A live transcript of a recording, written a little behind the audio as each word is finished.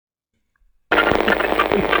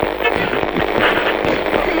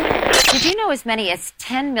as many as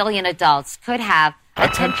 10 million adults could have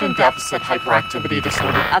attention deficit hyperactivity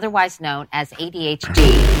disorder, otherwise known as ADHD.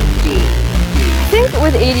 I think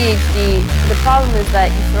with ADHD, the problem is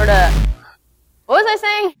that you sort of... What was I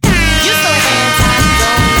saying? You so anti,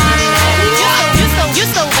 don't you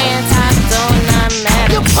so anti, don't not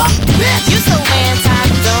matter. You fuck bitch. You so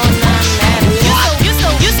anti, don't not matter. You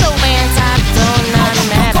so anti, don't not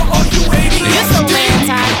matter. You so anti,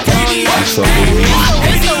 don't not matter.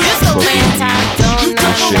 You so anti, don't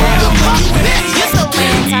not matter. You so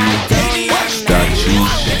anti, got you,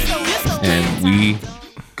 and we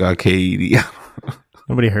got Katie.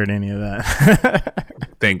 Nobody heard any of that.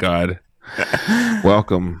 Thank God.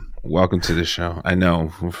 Welcome to the show. I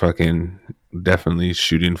know we're fucking definitely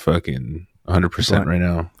shooting fucking 100% right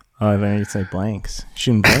now. Oh, then you say blanks.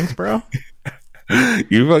 Shooting blanks, bro?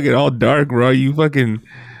 You fucking all dark, bro. You fucking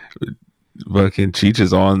Cheech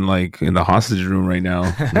is on like in the hostage room right now.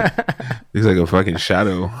 He's like a fucking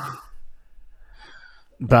shadow.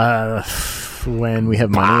 But when we have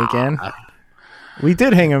money again, we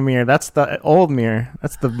did hang a mirror. That's the old mirror.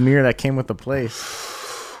 That's the mirror that came with the place.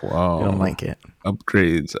 Wow. I don't like it.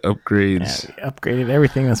 Upgrades. Yeah, we upgraded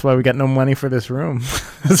everything. That's why we got no money for this room.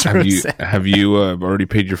 Have you already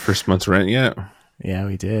paid your first month's rent yet? Yeah,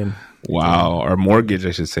 we did. Wow. Or mortgage,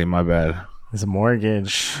 I should say. My bad. There's a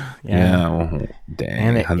mortgage. Yeah. Well, dang.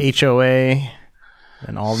 And an HOA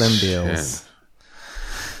and all them bills.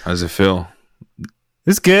 How does it feel?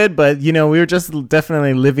 It's good, but we were just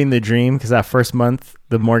definitely living the dream because that first month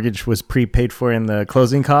the mortgage was prepaid for in the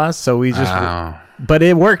closing costs. So we just, but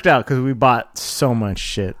it worked out because we bought so much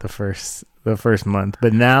shit the first month.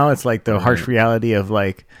 But now it's like the harsh reality of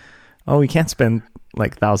like, oh, we can't spend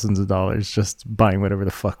like thousands of dollars just buying whatever the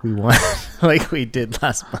fuck we want, like we did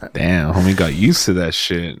last month. Damn, homie got used to that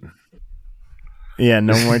shit. Yeah,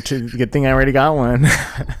 no more. Good thing I already got one.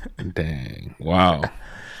 Dang, wow.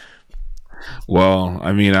 Well,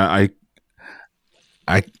 I mean, I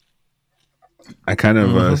kind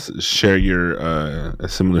of share your a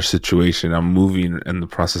similar situation. I'm moving in the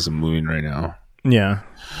process of moving right now. Yeah.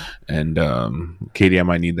 And Katie, I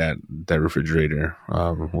might need that refrigerator.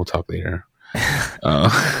 We'll talk later.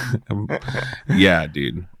 Yeah,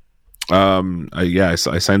 dude. I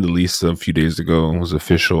signed the lease a few days ago. It was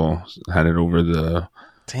official. Handed over the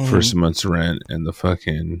first month's rent and the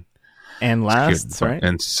fucking lasts, right?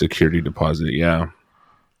 And security deposit. Yeah.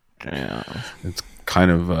 Damn. It's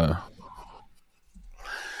kind of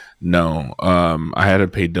no. I had to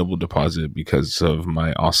pay double deposit because of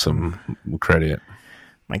my awesome credit.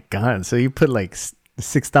 My God. So you put like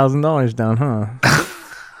 $6,000 down, huh?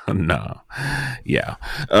 No. Yeah.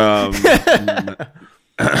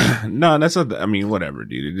 No, that's not. I mean, whatever,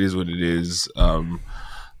 dude. It is what it is.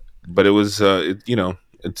 But it was,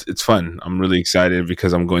 it's fun. I'm really excited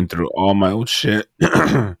because I'm going through all my old shit.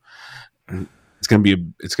 It's gonna be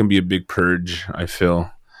a big purge. I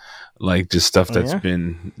feel like just stuff that's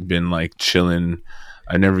been like chilling.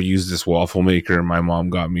 I never used this waffle maker my mom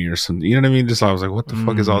got me or something. You know what I mean? Just I was like, what the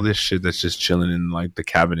fuck is all this shit that's just chilling in like the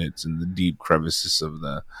cabinets and the deep crevices of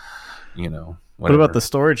the, whatever. What about the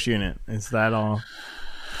storage unit? Is that all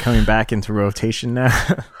coming back into rotation now?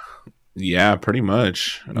 Yeah, pretty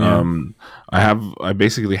much. Yeah. I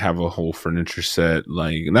basically have a whole furniture set,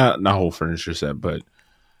 like not whole furniture set, but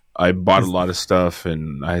I bought a lot of stuff,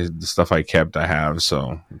 and the stuff I kept, I have.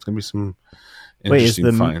 So it's gonna be some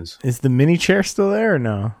interesting finds. Is the mini chair still there or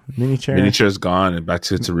no? Mini chair's gone and back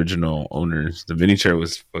to its original owners. The mini chair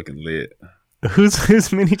was fucking lit.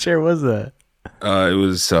 Whose mini chair was that? It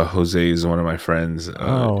was Jose's, one of my friends.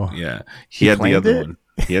 Yeah, he had the other one.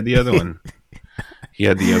 He had the other one. He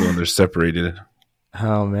had the other one. They're separated.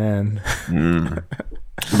 Oh man.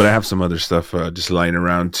 But I have some other stuff just lying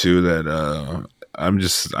around too that I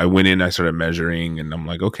went in, I started measuring, and I'm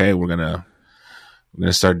like, okay, we're gonna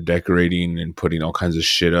start decorating and putting all kinds of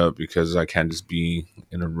shit up because I can't just be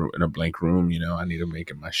in a blank room. I need to make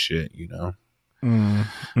it my shit.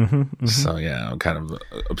 So yeah, I'm kind of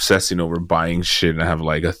obsessing over buying shit, and I have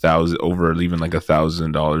like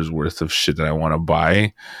 $1,000 worth of shit that I want to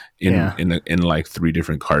buy in like 3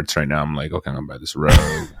 different carts right now. I'm like, okay, I'm gonna buy this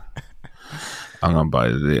rug. I'm gonna buy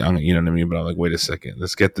you know what I mean? But I'm like, wait a second,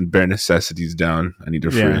 let's get the bare necessities down. I need a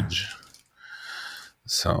fridge.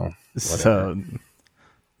 So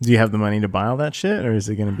do you have the money to buy all that shit, or is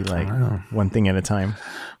it gonna be like one thing at a time?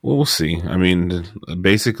 Well, we'll see. I mean,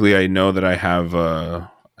 basically, I know that I have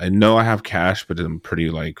cash, but I'm pretty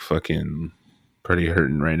hurting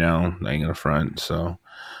right now, laying in the front. So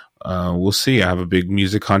we'll see. I have a big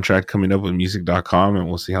music contract coming up with music.com, and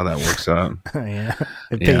we'll see how that works out. Yeah.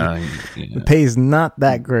 It pays not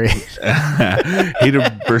that great. Hate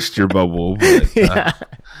to burst your bubble, but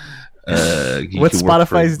what's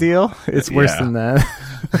Spotify's deal? It's worse than that.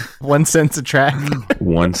 1 cent a track.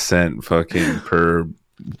 1 cent fucking per.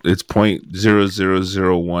 It's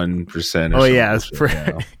 0.0001%. Oh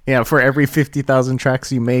yeah, for every 50,000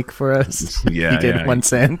 tracks you make for us, you get 1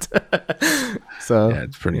 cent. So yeah,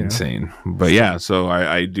 it's pretty insane. But yeah, so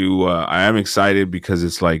I do. I am excited because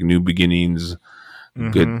it's like new beginnings,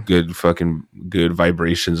 good fucking good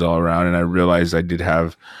vibrations all around, and I realized I did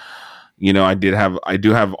have. I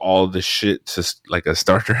do have all the shit to like a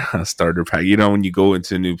starter pack. When you go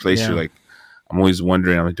into a new place, you're like, I'm always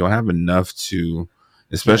wondering, I'm like, do I have enough to,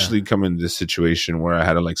 especially coming to this situation where I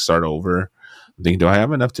had to like start over. I'm thinking, do I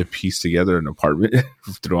have enough to piece together an apartment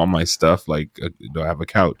through all my stuff? Like, do I have a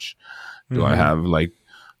couch? Do I have like,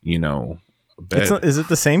 a bed? Is it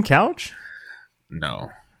the same couch?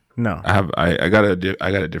 No. I got a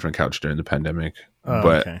different couch during the pandemic,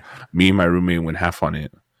 but me and my roommate went half on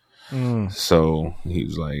it. So he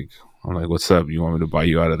was like, I'm like, what's up? You want me to buy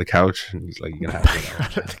you out of the couch? And he's like, you're gonna have to get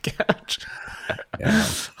out of the couch.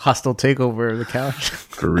 Hostile takeover of the couch.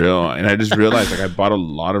 For real. And I just realized like I bought a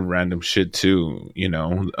lot of random shit too,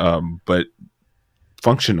 but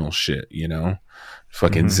functional shit,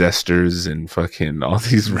 fucking zesters and fucking all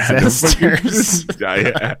these random zesters.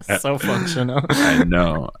 So functional. I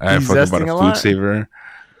know. I fucking bought a food saver.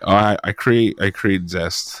 Oh, I create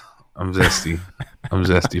zest. I'm zesty. I'm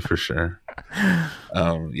zesty for sure.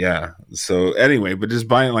 Yeah. So anyway, but just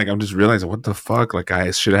buying, like, I'm just realizing what the fuck, like,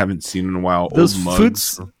 I haven't seen in a while. Those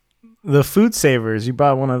mugs. The food savers. You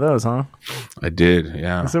bought one of those, huh? I did.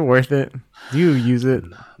 Yeah. Is it worth it? Do you use it?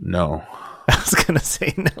 No. I was gonna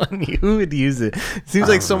say no. Who would use it? It seems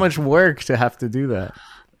like so much work to have to do that.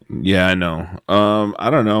 Yeah, I know. I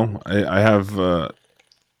don't know. I have. I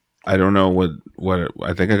don't know what.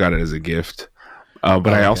 I think I got it as a gift.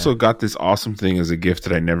 But I also got this awesome thing as a gift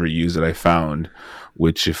that I never used that I found,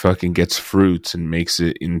 which it fucking gets fruits and makes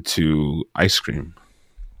it into ice cream.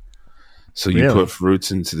 So you put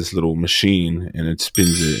fruits into this little machine and it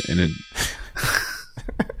spins it, and it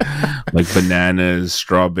like bananas,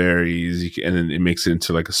 strawberries, and then it makes it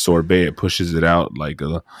into like a sorbet. It pushes it out like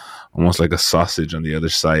almost like a sausage on the other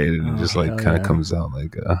side, and it just like kind of comes out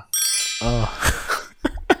like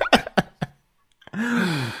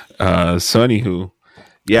so anywho,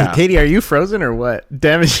 yeah. Katie, are you frozen or what?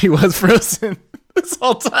 Damn it, she was frozen this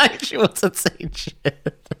whole time. She wasn't saying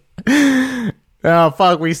shit. Oh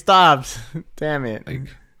fuck, we stopped. Damn it.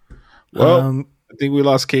 Well, I think we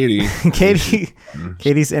lost Katie.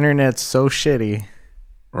 Katie's internet's so shitty.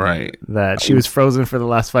 Right. That she was frozen for the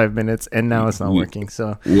last 5 minutes and now it's not working.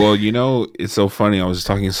 So well, it's so funny. I was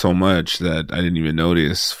talking so much that I didn't even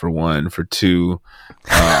notice, for one. For two,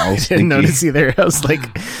 I didn't notice either. I was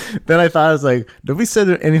like, then I thought, I was like, nobody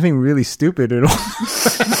said anything really stupid at all.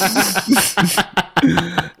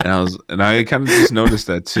 and I kind of just noticed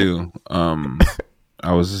that too.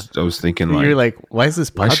 I was thinking, like, you're like, why is this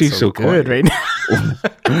pod so good right now?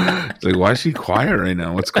 It's like, why is she quiet right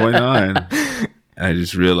now? What's going on? And I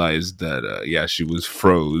just realized that she was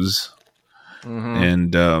froze,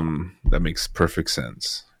 and that makes perfect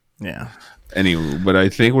sense. Yeah. Anyway, but I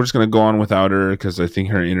think we're just gonna go on without her because I think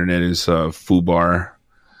her internet is FooBar.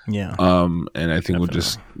 Yeah. And I think we'll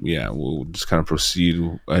just kind of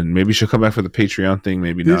proceed, and maybe she'll come back for the Patreon thing.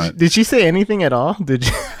 Maybe not. Did she say anything at all? Did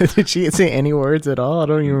she say any words at all? I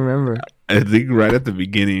don't even remember. I think right at the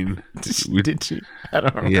beginning. Did she? I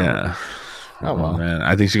don't remember. Yeah. Oh well, man.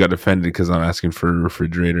 I think she got offended because I'm asking for a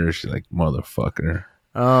refrigerator. She's like, motherfucker.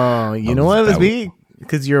 Oh, you know what? It was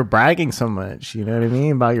because you're bragging so much. You know what I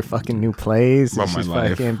mean? About your fucking new place. About she's my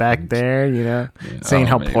life. Fucking back there, saying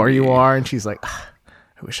how poor you are. And she's like,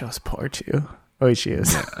 I wish I was poor too. Oh, she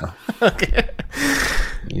is. Yeah. Okay.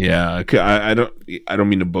 Yeah. I don't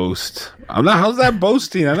mean to boast. I'm not. How's that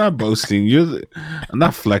boasting? I'm not boasting. I'm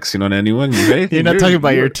not flexing on anyone. You're not talking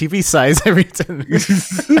about your TV size every time.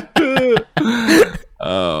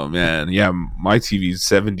 Oh man, yeah. My TV is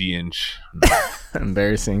 70-inch.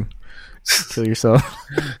 Embarrassing. Kill yourself.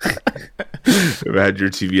 If I had your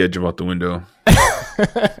TV, I'd jump out the window.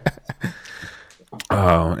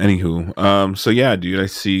 Anywho, so yeah, dude, I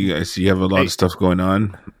see you have a lot of stuff going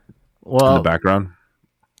on in the background.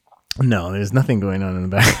 No, there's nothing going on in the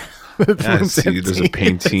back. I see there's a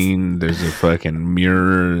painting, there's a fucking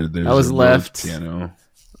mirror, there's I was left piano.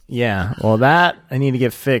 Yeah, well, that I need to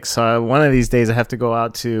get fixed. So one of these days I have to go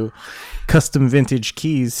out to Custom Vintage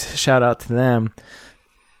Keys. Shout out to them.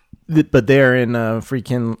 But they're in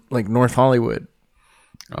freaking like North Hollywood.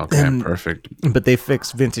 Okay, perfect. But they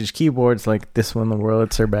fix vintage keyboards like this one, the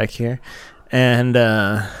Wurlitzer back here. And,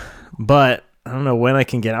 but I don't know when I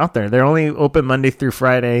can get out there. They're only open Monday through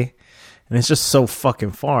Friday. And it's just so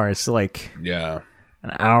fucking far. It's like an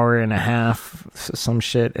hour and a half, some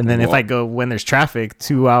shit. And then if I go when there's traffic,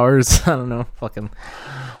 2 hours. I don't know. Fucking.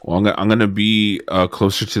 Well, I'm gonna be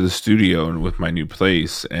closer to the studio and with my new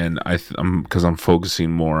place, and because I'm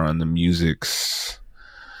focusing more on the musics,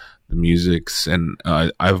 and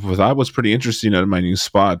I was pretty interesting at my new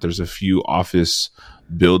spot. There's a few office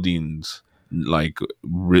buildings. Like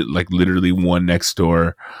literally one next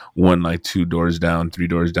door, one like 2 doors down, 3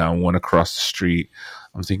 doors down, one across the street.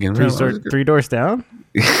 I'm thinking 3 doors down.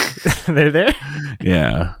 They're there.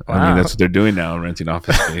 Yeah, wow. I mean that's what they're doing now, renting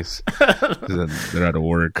office space. They're out of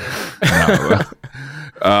work.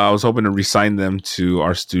 I was hoping to resign them to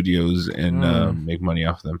our studios and make money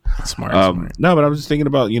off them. Smart. No, but I was just thinking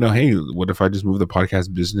about hey, what if I just move the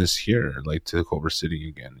podcast business here, like to Culver City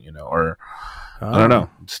again, or. I don't know.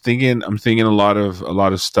 I'm thinking a lot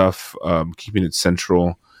of stuff. Keeping it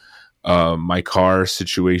central. My car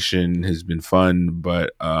situation has been fun,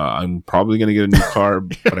 but I'm probably gonna get a new car.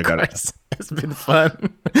 But I gotta. It's been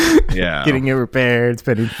fun. Yeah, getting it repaired,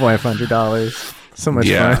 spending $500. So much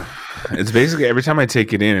fun. It's basically every time I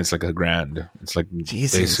take it in, it's like $1,000. It's like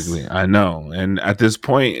basically, I know. And at this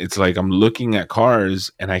point, it's like I'm looking at cars,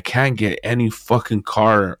 and I can't get any fucking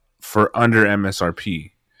car for under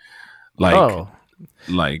MSRP.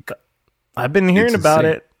 Like I've been hearing about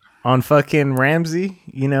it on fucking Ramsey.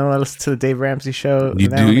 I listen to the Dave Ramsey show.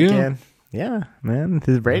 Again. Yeah, man,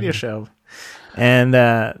 his radio show. And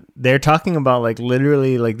they're talking about like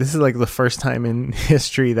literally like this is like the first time in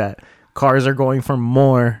history that cars are going for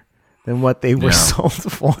more than what they were sold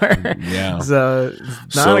for. Yeah. So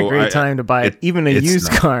it's not a great time to buy even a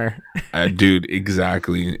used car. Dude,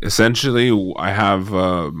 exactly. Essentially,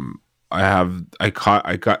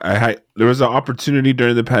 there was an opportunity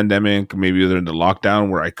during the pandemic, maybe during the lockdown,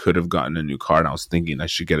 where I could have gotten a new car, and I was thinking I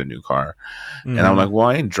should get a new car. And I'm like, well,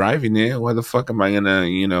 I ain't driving it. Why the fuck am I gonna,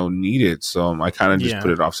 need it? So I kind of just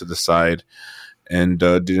put it off to the side and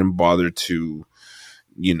didn't bother to,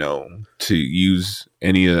 to use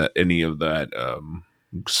any of that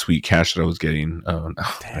sweet cash that I was getting. No,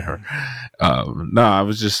 I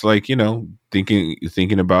was just like,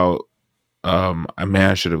 thinking about.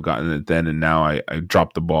 I should have gotten it then, and now I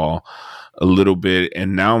dropped the ball a little bit,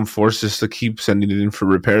 and now I'm forced just to keep sending it in for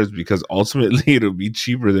repairs because ultimately it'll be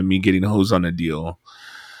cheaper than me getting hosed on a deal.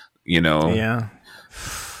 Yeah,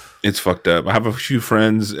 it's fucked up. I have a few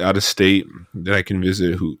friends out of state that I can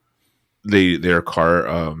visit who they're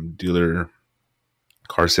car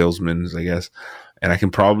salesmen, I guess, and I can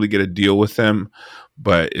probably get a deal with them,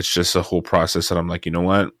 but it's just a whole process that I'm like, you know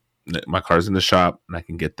what? My car's in the shop and I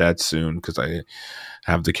can get that soon because I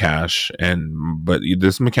have the cash. But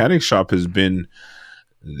this mechanic shop has been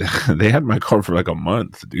they had my car for like a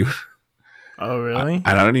month, dude. Oh really?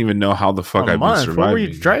 I don't even know how the fuck I've been surviving. What were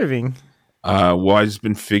you driving? Well, I've just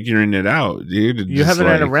been figuring it out, dude. You haven't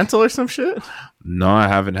had a rental or some shit? No, I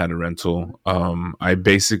haven't had a rental. I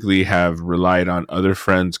basically have relied on other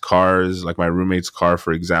friends' cars, like my roommate's car,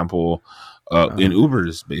 for example, in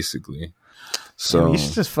Ubers, basically. So you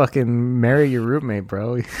should just fucking marry your roommate,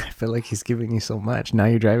 bro. I feel like he's giving you so much. Now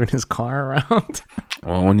you're driving his car around.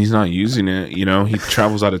 Well, when he's not using it, he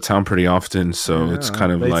travels out of town pretty often, so it's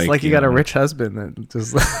kind of it's like you got a rich husband that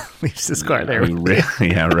just leaves his car there.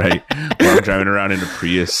 Yeah, right. Well, I'm driving around in a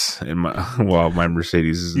Prius while my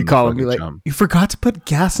Mercedes is. You call him, be like, "You forgot to put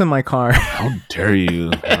gas in my car." How dare you?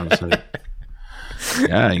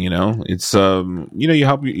 Yeah, it's you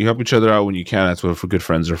help each other out when you can. That's what good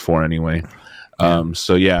friends are for, anyway.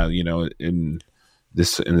 So yeah, in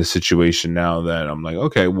this situation now that I'm like,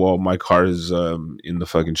 okay, well, my car is in the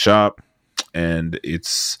fucking shop and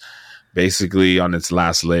it's basically on its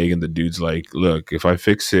last leg, and the dude's like, look, if I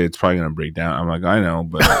fix it, it's probably gonna break down. I'm like, I know,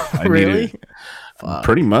 but I really? need it.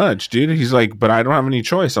 Pretty much, dude. He's like, but I don't have any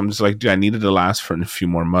choice. I'm just like, dude, I need it to last for a few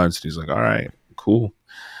more months. And he's like, all right, cool.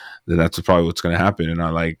 Then that's probably what's gonna happen. And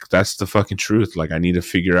I'm like, that's the fucking truth. Like, I need to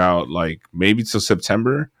figure out, like, maybe till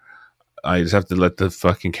September. I just have to let the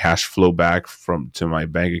fucking cash flow back to my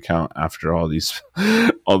bank account after all the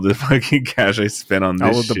fucking cash I spent on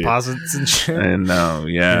this all the shit. Deposits and shit. And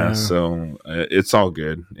yeah. So it's all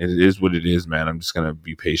good. It is what it is, man. I'm just gonna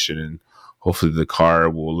be patient, and hopefully the car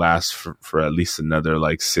will last for at least another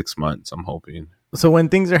like 6 months. I'm hoping. So when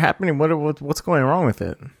things are happening, what's going wrong with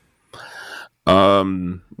it?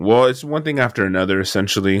 Well, it's one thing after another.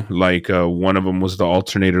 Essentially, like one of them was the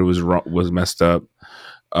alternator was messed up.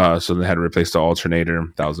 So they had to replace the alternator,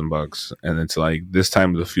 $1,000, and it's like this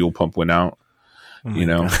time the fuel pump went out, you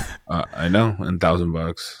know, I know, and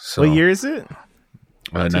 $1,000. So what year is it?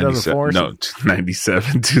 97. No,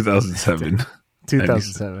 97, 2007.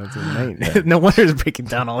 2007. That's amazing. No wonder it's breaking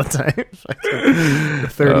down all the time. It's like a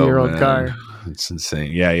 30-year-old car. It's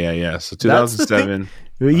insane. Yeah. So 2007.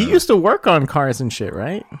 You used to work on cars and shit,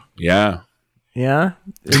 right? Yeah. Yeah.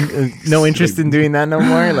 No interest in doing that no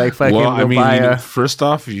more. Like fucking. Well, I mean, first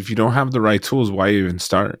off, if you don't have the right tools, why even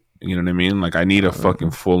start? You know what I mean? Like, I need a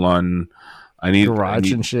fucking full on.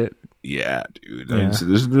 Garage and shit. Yeah, dude. Yeah.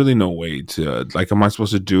 There's really no way to like. Am I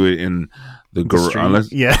supposed to do it in the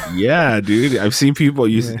garage? Yeah, dude. I've seen people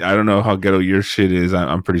use. I don't know how ghetto your shit is.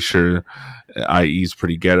 I'm pretty sure IE is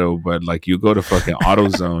pretty ghetto, but like you go to fucking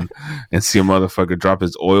AutoZone and see a motherfucker drop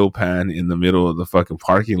his oil pan in the middle of the fucking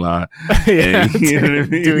parking lot. And, you know what I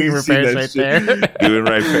mean? Doing repairs right there. Doing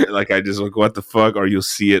right. Like I just like, what the fuck? Or you'll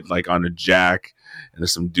see it like on a jack and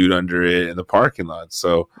there's some dude under it in the parking lot.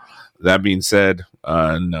 So. That being said,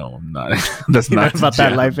 no, I'm not. That's not about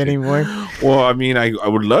that life anymore. Well, I mean, I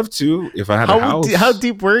would love to if I had a house. How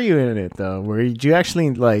deep were you in it though? Did you actually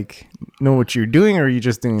like know what you're doing, or are you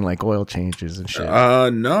just doing like oil changes and shit?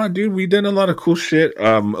 No, dude, we did a lot of cool shit.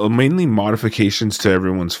 Mainly modifications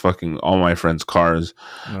to all my friends' cars.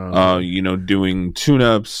 You know, doing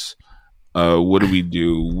tune-ups. What do we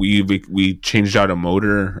do? We changed out a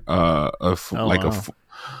motor.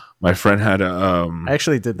 My friend had a. I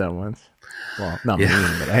actually did that once. Well, not me,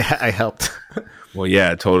 but I helped. Well,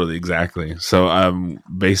 yeah, totally, exactly. So,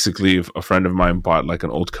 basically, a friend of mine bought like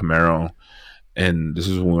an old Camaro, and this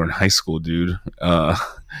is when we were in high school, dude.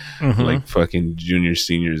 Like fucking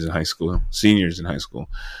seniors in high school.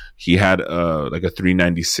 He had like a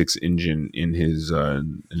 396 engine in his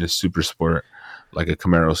Super Sport, like a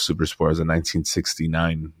Camaro Super Sport, as a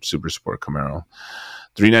 1969 Super Sport Camaro.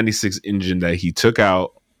 396 engine that he took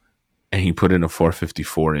out. And he put in a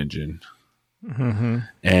 454 engine. And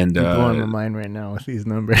I'm blowing my mind right now with these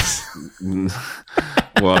numbers.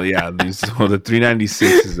 Well, yeah, the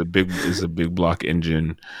 396 is a big block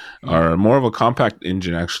engine, or more of a compact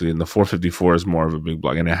engine actually, and the 454 is more of a big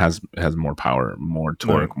block, and it has more power, more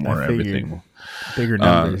torque, more everything. Bigger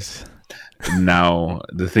numbers. Now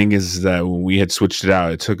the thing is that when we had switched it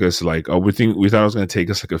out, it took us like we thought it was going to take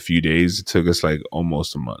us like a few days. It took us like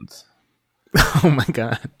almost a month. Oh my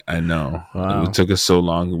god! I know. Wow. It took us so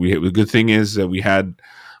long. The good thing is that we had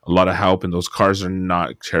a lot of help, and those cars are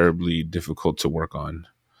not terribly difficult to work on.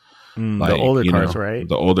 The older cars, right?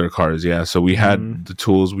 The older cars, yeah. So we had the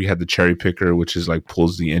tools. We had the cherry picker, which is like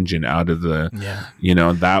pulls the engine out of the. Yeah. You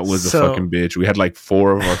know, that was a fucking bitch. We had like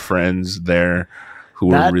 4 of our friends there who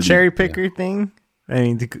were really cherry picker thing. I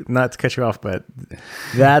mean, not to cut you off, but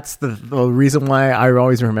that's the reason why I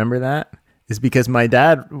always remember that. Is because my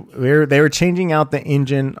dad, they were changing out the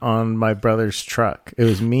engine on my brother's truck. It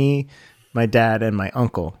was me, my dad, and my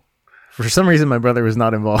uncle. For some reason, my brother was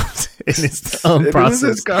not involved in his own process. It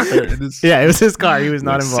was his car. Yeah, it was his car. He was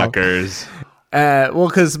not involved. Suckers. Well,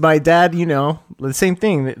 because my dad, you know, the same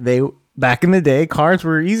thing. Back in the day, cars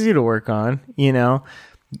were easy to work on, you know.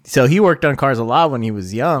 So he worked on cars a lot when he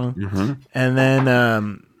was young. And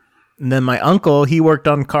then my uncle, he worked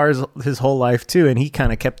on cars his whole life too, and he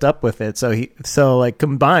kind of kept up with it. So like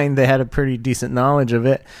combined, they had a pretty decent knowledge of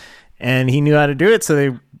it, and he knew how to do it. So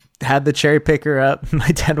they had the cherry picker up. My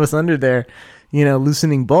dad was under there, you know,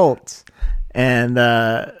 loosening bolts, and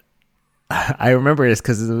I remember this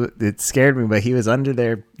because it scared me. But he was under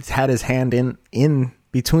there, had his hand in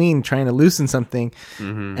between trying to loosen something,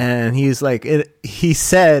 and he was like, he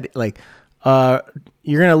said like.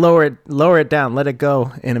 You're gonna lower it down, let it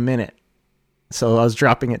go in a minute. So I was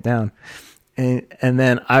dropping it down, and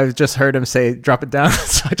then I just heard him say, "Drop it down."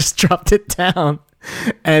 So I just dropped it down,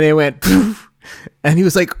 and it went poof. And he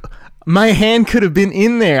was like, "My hand could have been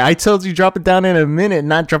in there. I told you drop it down in a minute,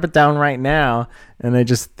 not drop it down right now." And I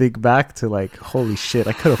just think back to like, holy shit,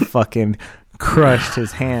 I could have fucking crushed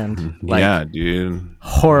his hand. Like, yeah, dude,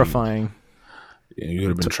 horrifying. Yeah, you would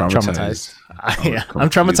have been traumatized. I'm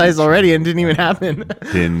traumatized already, and it didn't even happen.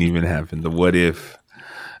 The what if?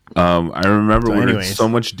 I remember we did so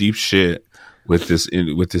much deep shit with this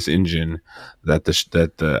engine that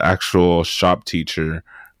the actual shop teacher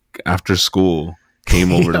after school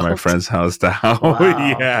came over to my friend's house to help.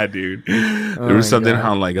 Wow. Yeah, dude. There was something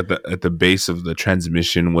how like at the base of the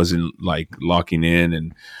transmission wasn't like locking in,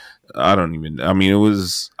 and I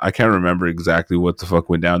can't remember exactly what the fuck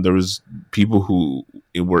went down. There was people who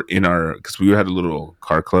were in because we had a little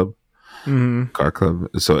car club, so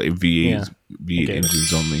V8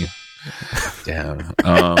 engines only. Damn.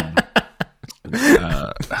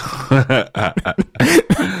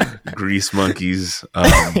 grease monkeys.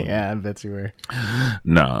 Yeah, I bet you were.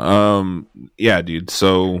 No, yeah, dude.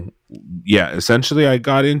 So yeah, essentially, I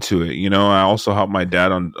got into it. You know, I also helped my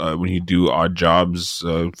dad on when he do odd jobs,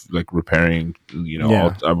 like repairing. You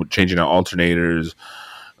know, changing out alternators.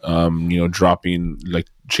 You know, dropping, like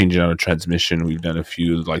changing out a transmission. We've done a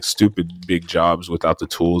few like stupid big jobs without the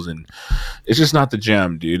tools, and it's just not the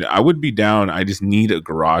jam, dude. I would be down. I just need a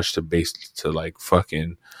garage to like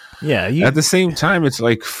fucking. Yeah. At the same time, it's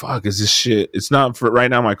like, fuck, is this shit? It's not for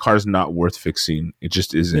right now. My car's not worth fixing. It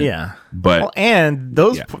just isn't. Yeah. But and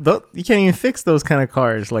those you can't even fix those kind of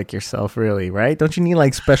cars like yourself, really, right? Don't you need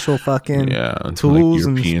like special fucking tools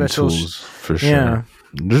like European and special tools for sure? Yeah.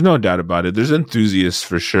 There's no doubt about it. There's enthusiasts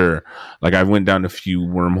for sure. Like I went down a few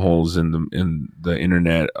wormholes in the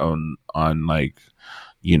internet on like,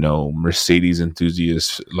 you know, Mercedes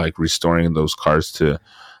enthusiasts like restoring those cars to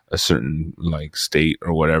a certain like state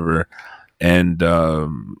or whatever. And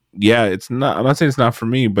yeah, I'm not saying it's not for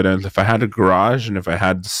me, but if I had a garage and if I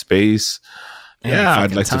had the space, yeah,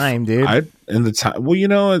 I'd like dude. Well, you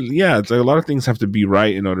know, yeah, it's like a lot of things have to be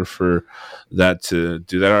right in order for that to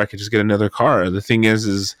do that, or I could just get another car. The thing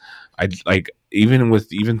is I like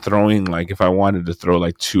even throwing, like if I wanted to throw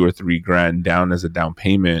like $2 or $3 grand down as a down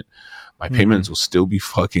payment, my payments will still be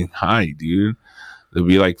fucking high, dude. They'll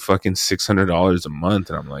be like fucking $600 a month,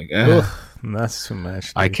 and I'm like, that's too much,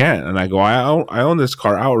 dude. I can't. And I go, I own this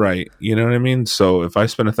car outright. You know what I mean? So if I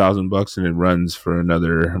spend $1,000 and it runs for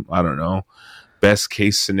another, I don't know, best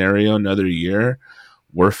case scenario, another year,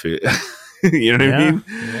 worth it. You know what I mean?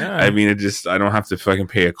 Yeah. I mean, I don't have to fucking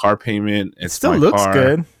pay a car payment. It still looks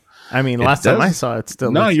good. I mean, last time I saw it,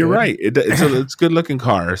 still looks you're good. right. It's a good looking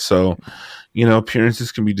car. So, you know,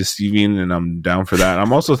 appearances can be deceiving, and I'm down for that.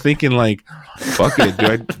 I'm also thinking like, fuck it.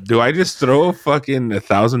 Do I just throw a fucking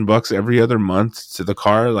 $1,000 every other month to the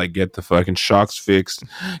car, like get the fucking shocks fixed,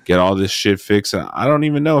 get all this shit fixed? I don't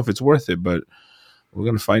even know if it's worth it, but we're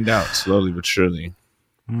gonna find out slowly but surely.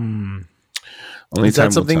 Only Is time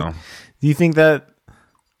that something? will tell. Do you think that?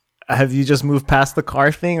 Have you just moved past the car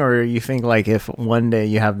thing, or you think like if one day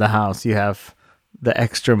you have the house, you have the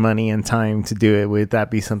extra money and time to do it, would that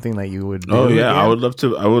be something that you would do? Oh yeah, again? I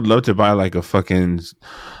would love to buy like a fucking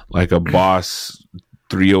like a Boss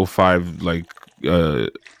 305 like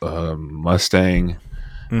Mustang.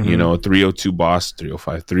 You know, a 302 Boss,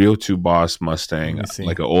 302 Boss Mustang,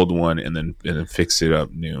 like an old one, and then fix it up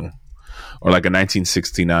new, or like a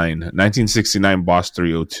 1969 Boss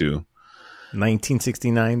 302.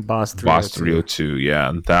 1969 Boss 302. Boss 302,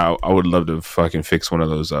 yeah. That I would love to fucking fix one of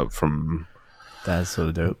those up from. That's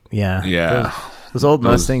so dope. Yeah. Yeah. Those old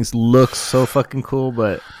Mustangs look so fucking cool,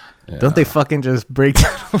 but don't they fucking just break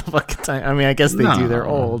down all the fucking time? I mean, I guess they do. They're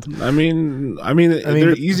old. I mean,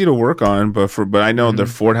 they're easy to work on, but I know that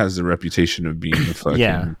Ford has the reputation of being the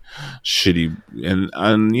fucking shitty,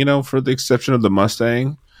 and you know, for the exception of the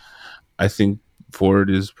Mustang, I think Ford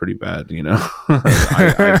is pretty bad. You know,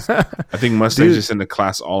 I think Mustang's just in the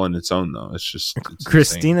class all in its own, though. It's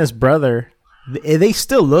Christina's brother. They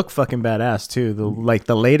still look fucking badass too.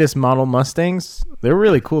 The latest model Mustangs, they're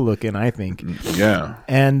really cool looking, I think. Yeah.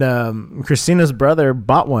 And Christina's brother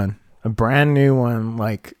bought one, a brand new one,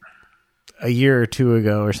 like a year or two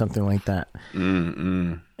ago or something like that.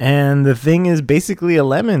 And the thing is basically a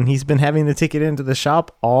lemon. He's been having to take it into the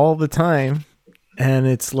shop all the time, and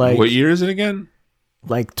it's like, what year is it again?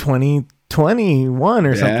 Like 2021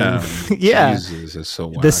 or something. Yeah. Jesus, that's so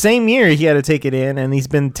whack. The same year he had to take it in, and he's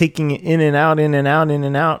been taking it in and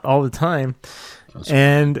out all the time.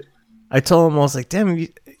 And I told him, I was like, damn,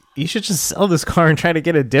 you should just sell this car and try to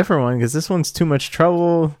get a different one, because this one's too much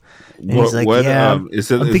trouble. And he's like, yeah. Is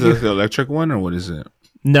it the electric one, or what is it?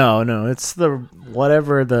 No, it's the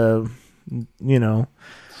whatever the, you know,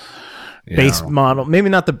 base model. Maybe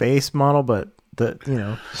not the base model, but the, you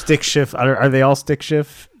know, stick shift. Are they all stick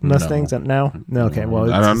shift Mustangs now? No, okay.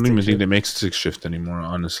 Well, I don't even think they make stick shift anymore,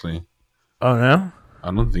 honestly. Oh no,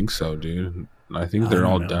 I don't think so, dude. I think they're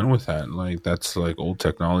all done with that. Like, that's like old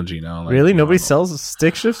technology now. Like, really? Nobody sells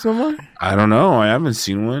stick shifts no more? I don't know. I haven't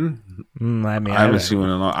seen one. I mean, I haven't seen one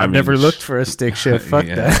in a long. I've never looked for a stick shift. Fuck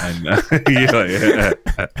that. I know.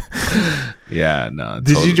 Yeah, no.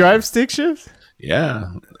 Did you drive stick shift?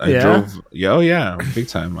 Yeah, I drove. Yeah, big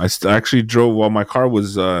time. I actually drove while my car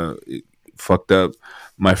was fucked up.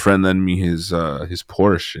 My friend lent me his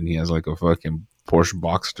Porsche, and he has like a fucking Porsche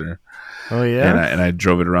Boxster. Oh yeah, and I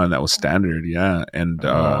drove it around. That was standard. Yeah, and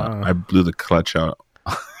I blew the clutch out.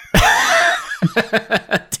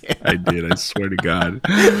 I did. I swear to God.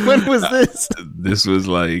 When was this? This was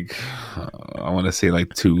like I want to say like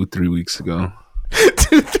 2-3 weeks ago.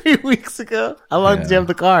 2-3 3 weeks ago. How long did you have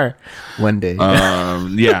the car? One day.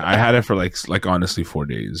 Yeah, I had it for like honestly 4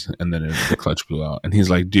 days, and then the clutch blew out. And he's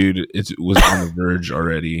like, dude, it was on the verge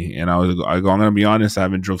already. And I go, I'm gonna be honest, I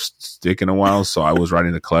haven't drove stick in a while, so I was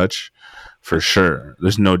riding the clutch for sure.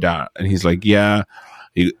 There's no doubt. And he's like, yeah.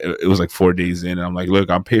 It was like 4 days in, and I'm like, look,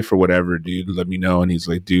 I'll pay for whatever, dude. Let me know. And he's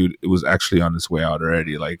like, dude, it was actually on its way out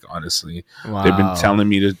already. Like, honestly, they've been telling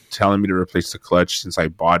me to replace the clutch since I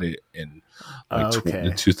bought it in like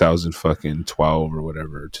 2012 or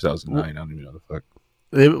whatever, 2009. I don't even know the fuck.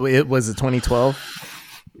 It was a 2012.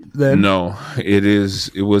 Then no,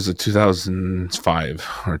 it was a 2005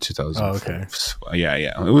 or 2000. Oh, okay.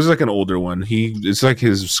 Yeah. It was like an older one. It's like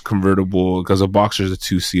his convertible, because a Boxer is a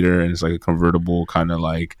 2-seater, and it's like a convertible kind of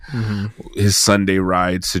like his Sunday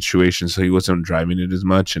ride situation. So he wasn't driving it as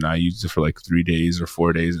much, and I used it for like 3 days or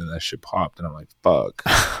 4 days, and that shit popped, and I'm like, fuck.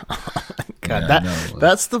 God,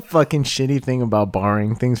 that's the fucking shitty thing about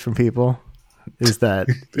borrowing things from people. Is that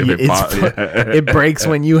it breaks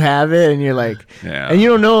when you have it, and you're like, and you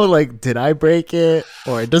don't know, like, did I break it,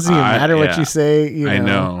 or it doesn't even matter what you say. I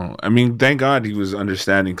know. I mean, thank God he was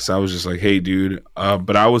understanding, because I was just like, hey, dude,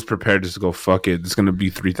 but I was prepared just to go, fuck it. It's gonna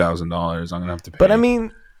be $3,000. I'm gonna have to pay. But I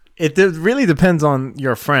mean, it really depends on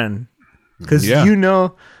your friend, because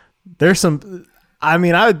there's some. I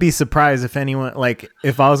mean, I would be surprised if anyone, like,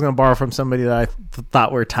 if I was gonna borrow from somebody that I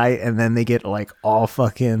thought were tight, and then they get like all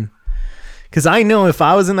fucking. Because I know if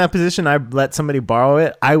I was in that position, I'd let somebody borrow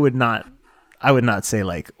it. I would not say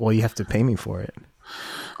like, well, you have to pay me for it.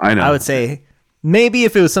 I know. I would say maybe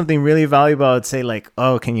if it was something really valuable, I would say like,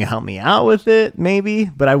 oh, can you help me out with it? Maybe,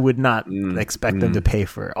 but I would not expect them to pay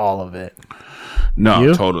for all of it.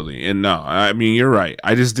 No, totally. And no, I mean, you're right.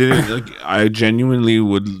 I just didn't. Like, I genuinely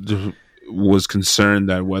was concerned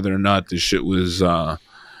that whether or not this shit was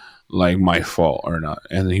like my fault or not.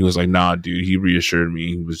 And he was like, nah, dude. He reassured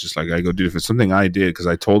me. He was just like, I go, dude, if it's something I did, because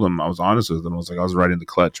I told him, I was honest with him. I was like, I was riding the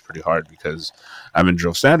clutch pretty hard because I haven't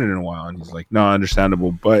drove standard in a while. And he's like, no,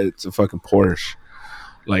 understandable, but it's a fucking Porsche.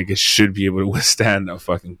 Like, it should be able to withstand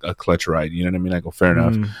a clutch ride. You know what I mean? I go, fair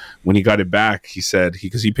enough. When he got it back, he said,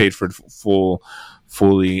 because he paid for it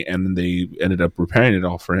fully, and then they ended up repairing it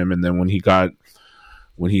all for him. And then when he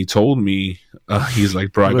told me, he's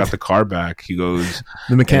like, bro, I got the car back. He goes,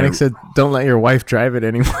 the mechanic said, don't let your wife drive it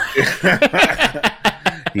anymore.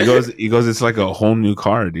 He goes, it's like a whole new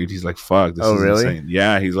car, dude. He's like, fuck, this is really? insane.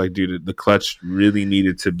 Yeah, he's like, dude, the clutch really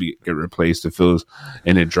needed to get replaced. It feels,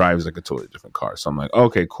 and it drives like a totally different car. So I'm like,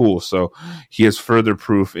 okay, cool. So he has further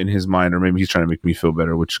proof in his mind, or maybe he's trying to make me feel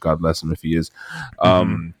better, which God bless him if he is.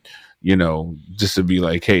 You know, just to be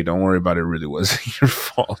like, hey, don't worry about it. It really wasn't your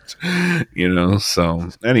fault. You know, so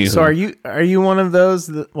anyway. So are you one of those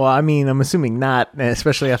that, well, I mean, I'm assuming not,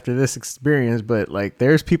 especially after this experience, but like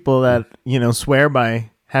there's people that, you know, swear by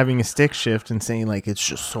having a stick shift and saying like it's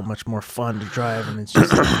just so much more fun to drive, and it's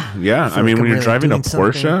just yeah. I mean, when you're driving a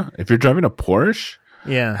Porsche, if you're driving a Porsche,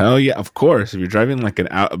 yeah, hell yeah, of course. If you're driving like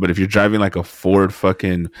but if you're driving like a Ford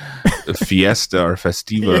fucking Fiesta or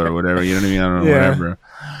Festiva or whatever, you know what I mean? I don't know,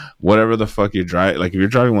 whatever the fuck you drive. Like if you're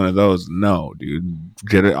driving one of those, no, dude,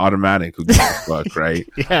 get it automatic. Who gives a fuck, right?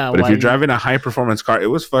 Yeah. But if you're driving a high performance car, it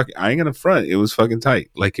was fucking. I ain't gonna front. It was fucking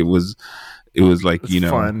tight. Like it was like, you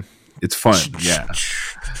know, fun. It's fun. Yeah.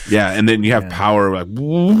 Yeah. And then you have power, like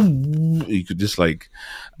you could just like,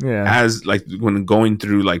 as like when going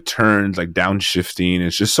through like turns, like downshifting,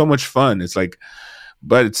 it's just so much fun. It's like,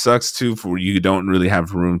 but it sucks too for you don't really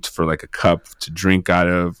have room for like a cup to drink out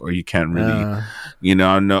of, or you can't really, you know,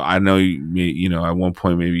 I know you know, at one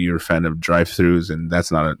point maybe you're a fan of drive-throughs, and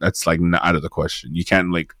that's like not out of the question. You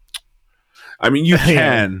can't like, I mean, you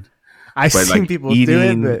can. I've seen like people do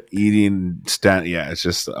it, but it's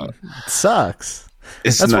just it sucks.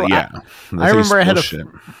 It's that's not. I remember I had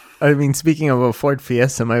I mean, speaking of a Ford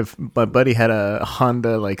Fiesta, my buddy had a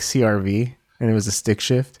Honda like CRV, and it was a stick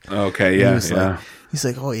shift. Okay, yeah, he's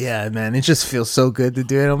like, oh yeah, man, it just feels so good to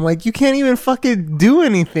do it. I'm like, you can't even fucking do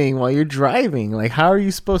anything while you're driving. Like, how are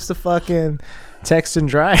you supposed to fucking text and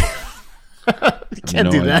drive? You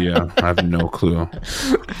can't do that. Idea. I have no clue.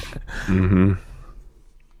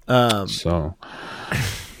 So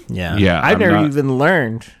yeah, I've never even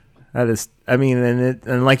learned how to. I mean,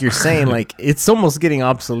 and like you're saying, like it's almost getting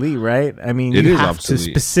obsolete, right? I mean, it you is have obsolete.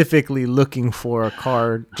 to specifically looking for a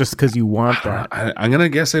car just because you want that. I'm gonna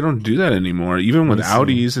guess they don't do that anymore. Even with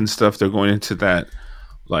Audis and stuff, they're going into that.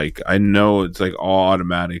 Like I know it's like all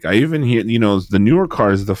automatic. I even hear, you know, the newer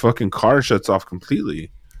cars, the fucking car shuts off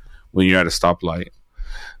completely when you're at a stoplight.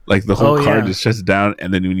 Like the whole car just shuts down,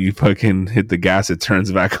 and then when you fucking hit the gas, it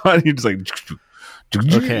turns back on. You're just like,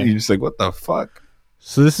 okay. You're just like, what the fuck?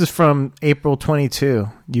 So this is from April 22.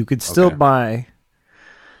 You could still buy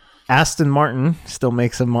Aston Martin, still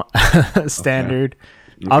makes a standard.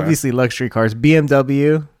 Okay. Obviously luxury cars.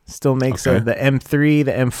 BMW still makes the M3,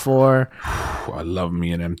 the M4. I love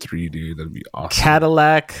me an M3, dude. That'd be awesome.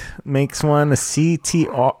 Cadillac makes one, a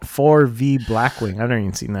CT4V Blackwing. I've never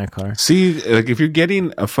even seen that car. See, like if you're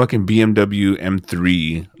getting a fucking BMW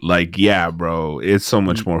M3, like bro, it's so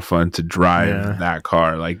much more fun to drive that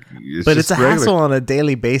car. Like, but it's a hassle on a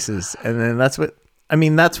daily basis, and then that's what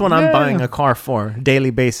I'm buying a car for,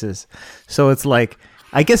 daily basis. So it's like,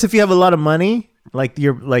 I guess if you have a lot of money, like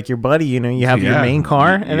your buddy, you have your main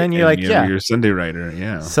car, and then you're you're a Sunday rider,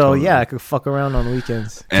 So totally. I could fuck around on the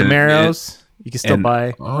weekends. Camaros, you can still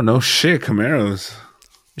buy. Oh no shit, Camaros.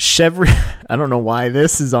 Chevrolet. I don't know why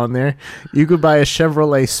this is on there. You could buy a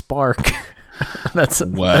Chevrolet Spark. that's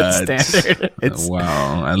standard. It's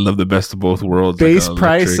wow. I love the best of both worlds. Base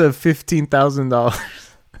price of $15,000.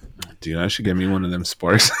 Dude, I should get me one of them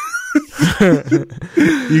Sparks. Dude,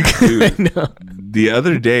 the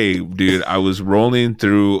other day, dude, I was rolling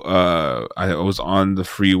through. I was on the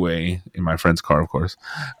freeway in my friend's car, of course,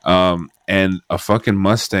 and a fucking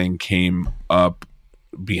Mustang came up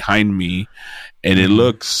behind me, and it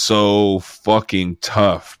looked so fucking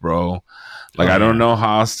tough, bro. Like, I don't know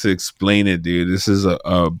how else to explain it, dude. This is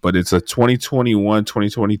but it's a 2021,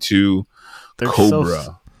 2022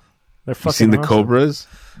 Cobra. They're fucking you seen the awesome. Cobras?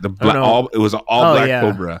 It was an all black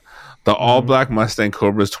Cobra. The all black Mustang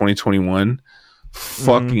Cobra is 2021.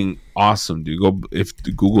 Fucking awesome, dude.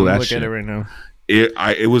 Google that shit. Look at it right now.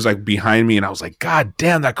 It was like behind me, and I was like, God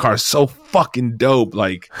damn, that car is so fucking dope.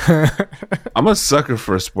 Like, I'm a sucker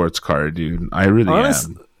for a sports car, dude. I really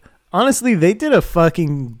am. Honestly, they did a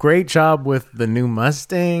fucking great job with the new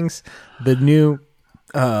Mustangs, the new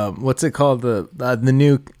what's it called, the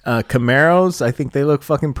new Camaros. I think they look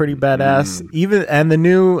fucking pretty badass. And the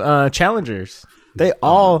new Challengers. They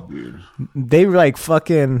like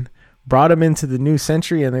fucking brought them into the new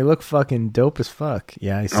century, and they look fucking dope as fuck.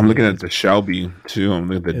 Yeah, I'm looking at the Shelby too. I'm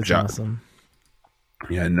looking at the awesome.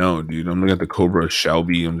 Yeah, no, dude. I'm looking at the Cobra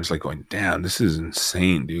Shelby. I'm just like going, damn, this is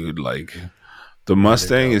insane, dude. Like, the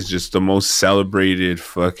Mustang is just the most celebrated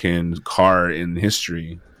fucking car in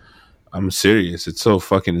history. I'm serious. It's so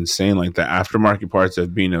fucking insane. Like, the aftermarket parts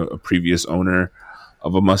of being a previous owner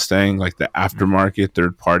of a Mustang, like the aftermarket,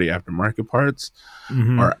 third-party aftermarket parts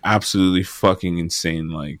are absolutely fucking insane.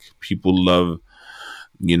 Like, people love,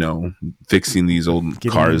 fixing these old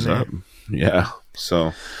cars up. Yeah.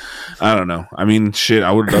 So, I don't know. I mean, shit,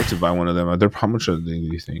 I would love to buy one of them. How much are they, do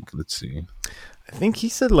you think? Let's see. I think he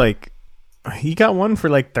said, like, he got one for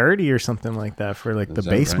like 30 or something like that for like the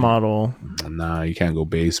base model. Nah, you can't go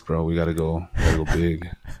base, bro. We gotta go big.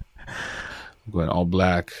 I'm going all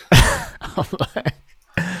black. All black.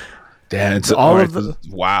 Damn, it's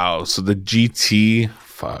wow. So the GT,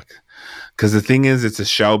 fuck. Because the thing is, it's a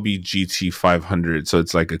Shelby GT 500, so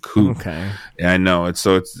it's like a coupe. Okay. Yeah, I know. It's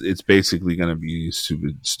basically gonna be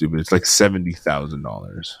stupid. It's like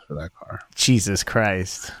 $70,000 for that car. Jesus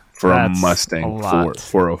Christ. For a Mustang,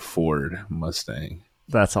 for a Ford Mustang.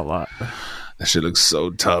 That's a lot. That shit looks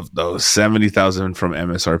so tough, though. 70,000 from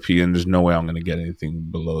MSRP, and there's no way I'm gonna get anything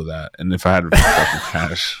below that. And if I had fucking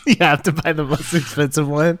cash, you have to buy the most expensive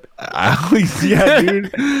one. Yeah,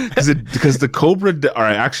 dude. Because the Cobra. All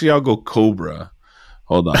right, actually, I'll go Cobra.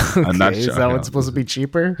 Hold on, I'm not sure. Is that what's supposed to be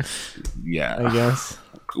cheaper? Yeah, I guess.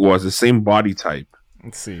 Well, it's the same body type.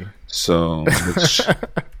 Let's see. So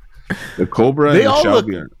the Cobra and the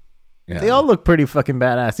Shelby. They all look pretty fucking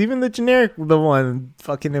badass. Even the one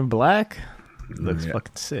fucking in black looks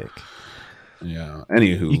fucking sick. Yeah.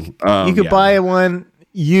 Anywho, you could buy one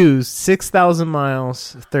used, 6,000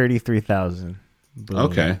 miles, 33,000.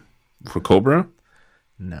 Okay. For Cobra?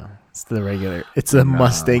 No, it's the regular. It's a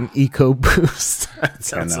Mustang EcoBoost. That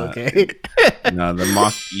sounds okay. No, the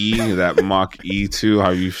Mach E, that Mach E2. How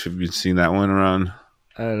you should be seeing that one around?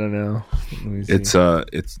 I don't know. It's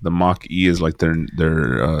the Mach E is like their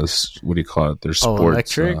what do you call it? Their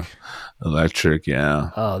sports electric,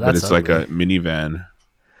 yeah. Oh, that's but it's ugly. like a minivan.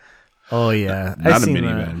 Oh yeah, not a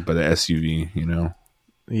minivan, but an SUV.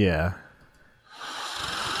 Yeah.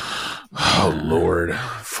 Oh Lord,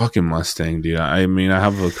 fucking Mustang, dude. I mean, I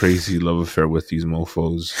have a crazy love affair with these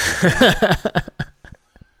mofo's.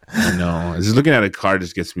 I know. Just looking at a car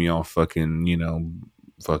just gets me all fucking,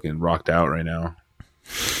 fucking rocked out right now.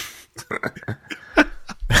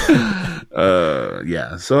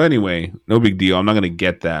 Yeah. So anyway, no big deal. I'm not gonna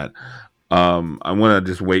get that. I'm gonna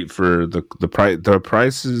just wait for the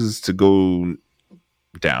prices to go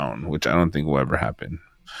down, which I don't think will ever happen.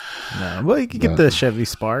 No. Well, you could get the Chevy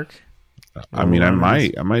Spark. I mean, I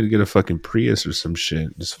might get a fucking Prius or some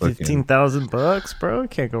shit. Just fucking $15,000, bro.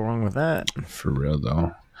 Can't go wrong with that. For real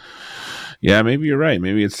though. Yeah, maybe you're right.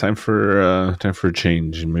 Maybe it's time for a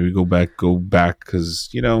change, and maybe go back because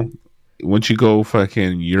once you go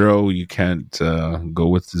fucking Euro, you can't go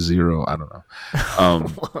with the zero. I don't know.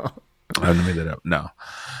 I haven't made that up. No,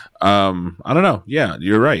 I don't know. Yeah,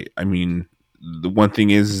 you're right. I mean, the one thing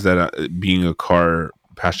is that being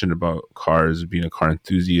passionate about cars, being a car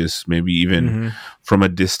enthusiast, maybe even from a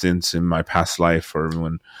distance in my past life, or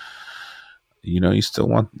when you still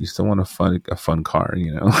want a fun car,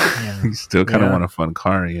 Yeah. you still kind of want a fun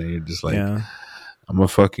car. You're just like, I'm a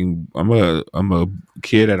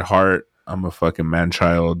kid at heart. I'm a fucking man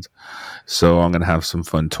child, so I'm gonna have some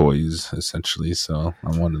fun toys essentially. So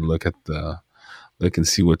I want to look and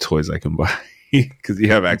see what toys I can buy because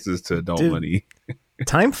you have access to adult money.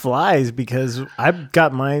 Time flies because I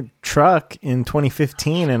got my truck in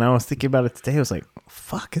 2015 and I was thinking about it today. I was like,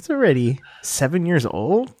 fuck, it's already 7 years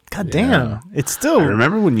old. God damn. It's still. I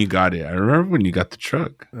remember when you got it. I remember when you got the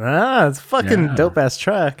truck. It's a fucking dope ass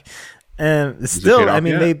truck. And it's still, I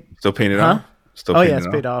mean, they still painted off. It's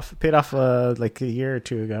paid off. Paid off like a year or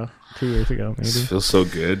 2 ago. 2 years ago, maybe. It feels so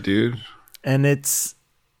good, dude. And it's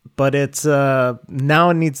now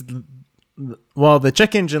it needs. Well, the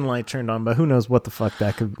check engine light turned on, but who knows what the fuck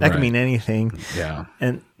that could mean anything. Yeah.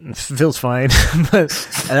 And it feels fine. But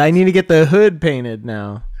I need to get the hood painted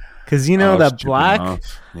now. Because that black,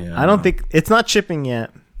 I don't think it's not chipping yet,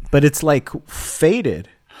 but it's like faded.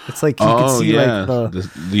 It's like you can see like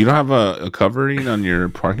you don't have a covering on your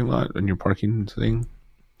parking lot, on your parking thing?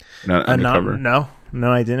 Not cover? No,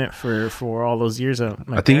 I didn't for all those years. I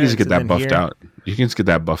think you just get that buffed out. You can just get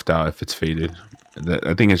that buffed out if it's faded.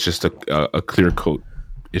 I think it's just a clear coat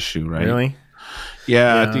issue, right? Really?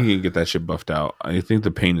 Yeah, I think you can get that shit buffed out. I think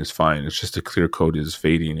the paint is fine. It's just the clear coat is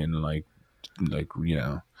fading, and you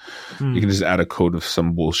can just add a coat of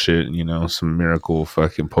some bullshit, some miracle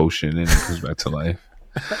fucking potion, and it comes back to life.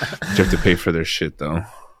 You have to pay for their shit though.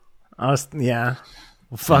 Fuck. Yeah.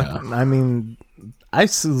 I mean, I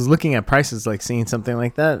was looking at prices, like seeing something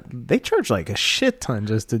like that. They charge like a shit ton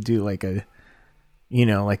just to do like a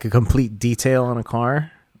complete detail on a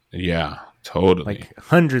car. Yeah, totally. Like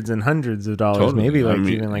hundreds and hundreds of dollars, totally. Maybe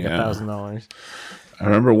even like $1,000. I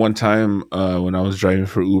remember one time when I was driving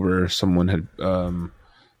for Uber, someone had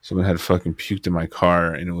fucking puked in my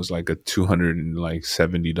car, and it was like a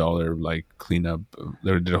 $270 like cleanup.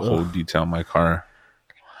 They did a whole detail on my car,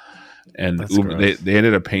 and Uber, they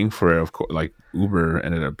ended up paying for it. Of course, like Uber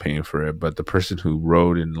ended up paying for it, but the person who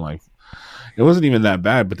rode and like. It wasn't even that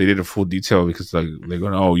bad, but they did a full detail because like they're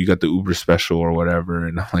going, oh, you got the Uber special or whatever,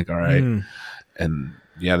 and I'm like, all right, and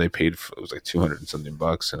yeah, they paid it was like $200 and something,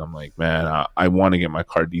 and I'm like, man, I want to get my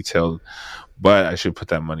car detailed, but I should put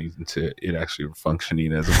that money into it actually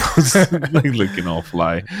functioning as opposed to like looking all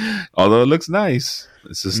fly. Although it looks nice,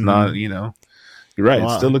 it's just not, you're right.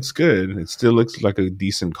 Wow. It still looks good. It still looks like a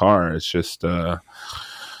decent car. It's just.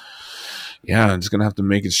 Yeah, I'm just going to have to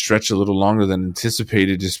make it stretch a little longer than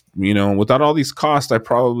anticipated. Just, without all these costs, I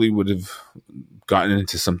probably would have gotten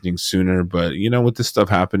into something sooner. But, with this stuff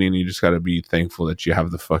happening, you just got to be thankful that you have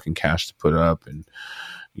the fucking cash to put up and,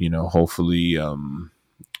 hopefully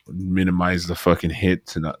minimize the fucking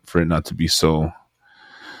hit for it not to be so,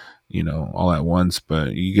 all at once.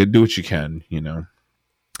 But you got to do what you can,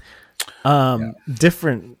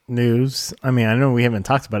 Different news. I mean, I know we haven't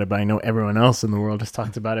talked about it, but I know everyone else in the world has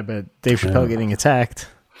talked about it. But Dave Chappelle getting attacked.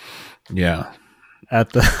 Yeah.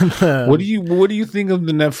 At the what do you think of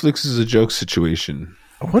the Netflix is a joke situation?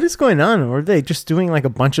 What is going on? Or are they just doing like a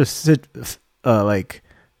bunch of like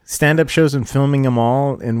stand-up shows and filming them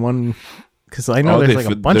all in one? Because I know there's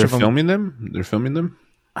like a bunch of them. They're filming them.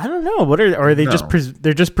 I don't know. What are they just?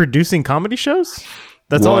 They're just producing comedy shows.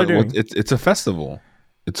 That's all they're doing. It's a festival.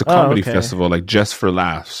 It's a comedy festival, like Just for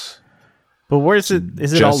Laughs. But where is it?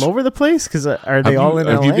 Is it all over the place? Because are they all in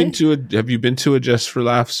LA? Have you been to a Just for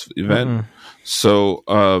Laughs event? So,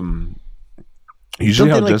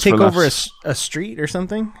 usually don't they like take over a street or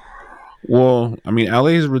something? Well, I mean, LA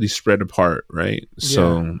is really spread apart, right?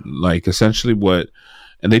 So, like, essentially,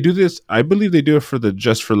 and they do this. I believe they do it for the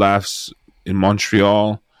Just for Laughs in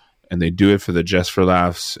Montreal, and they do it for the Just for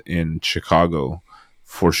Laughs in Chicago,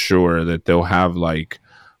 for sure. That they'll have like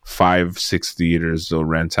 5-6 theaters they'll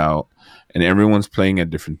rent out, and everyone's playing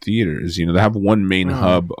at different theaters. They have one main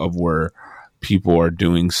hub of where people are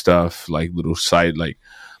doing stuff, like little side, like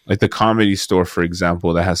the Comedy Store, for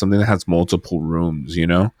example, that has something that has multiple rooms,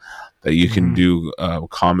 that you can do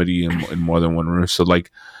comedy in more than one room. So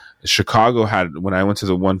like Chicago had, when I went to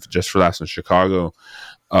the one Just for Laughs in Chicago,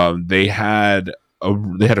 they had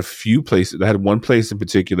a few places. They had one place in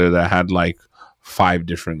particular that had like 5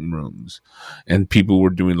 different rooms, and people were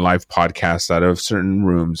doing live podcasts out of certain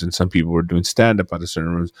rooms, and some people were doing stand-up out of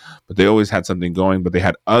certain rooms, but they always had something going. But they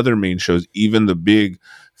had other main shows, even the big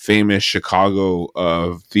famous Chicago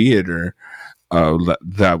theater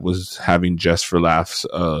that was having Just for Laughs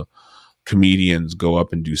comedians go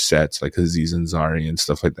up and do sets, like Aziz Ansari and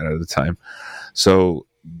stuff like that at the time. So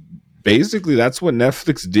basically that's what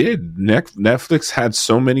Netflix did. Netflix had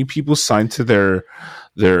so many people signed to their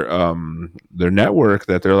network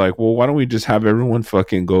that they're like, well, why don't we just have everyone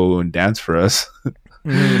fucking go and dance for us?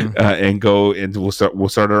 And go, and we'll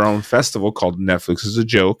start our own festival called Netflix is a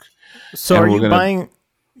Joke. So are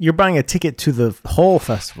you buying a ticket to the whole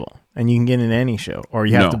festival and you can get in any show, or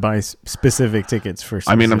you have to buy specific tickets for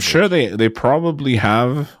specific? I mean, I'm sure they probably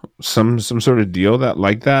have some sort of deal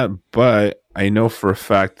like that, but I know for a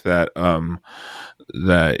fact that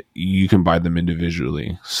that you can buy them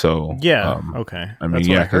individually. So okay. I mean,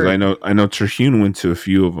 because I know Terhune went to a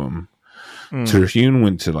few of them. Terhune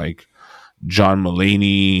went to like John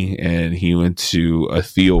Mulaney, and he went to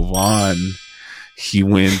Theo Vaughn. He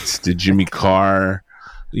went to Jimmy Carr.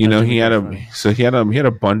 You know, he had a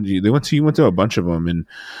bunch. He went to a bunch of them, and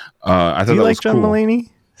I thought that was cool. John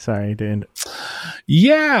Mulaney? Sorry, dude.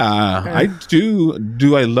 Yeah, I do.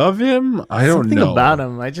 Do I love him? I don't know. Something about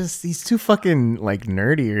him. He's too fucking like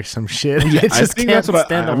nerdy or some shit. Yeah, I just think can't that's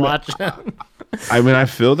stand to watch him. I mean, I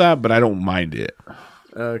feel that, but I don't mind it.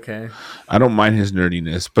 Okay. I don't mind his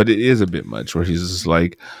nerdiness, but it is a bit much where he's just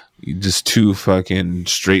like, just 2 fucking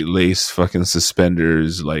straight lace fucking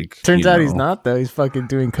suspenders. Like, turns out he's not though. He's fucking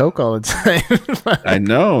doing coke all the time. I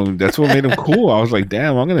know, that's what made him cool. I was like,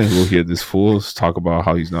 damn, I'm gonna go hear this fool talk about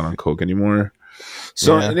how he's not on coke anymore.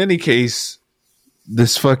 So in any case,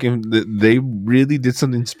 they really did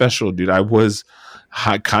something special, dude. I was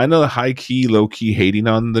kind of high key, low key hating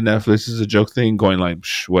on the Netflix is a Joke thing, going like,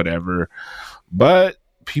 whatever, but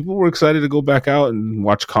people were excited to go back out and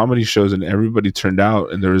watch comedy shows, and everybody turned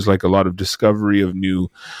out, and there was like a lot of discovery of new,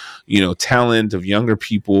 talent, of younger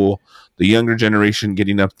people, the younger generation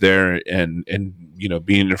getting up there and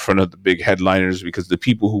being in front of the big headliners, because the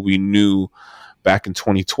people who we knew back in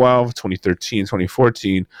 2012, 2013,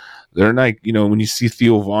 2014, they're like, when you see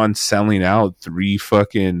Theo Vaughn selling out 2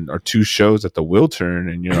 shows at the Wiltern,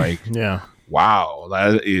 and you're like, yeah, wow,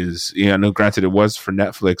 that is, no, granted it was for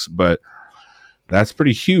Netflix, but that's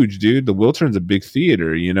pretty huge, dude. The Wiltern's a big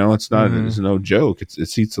theater, it's not, it's no joke. It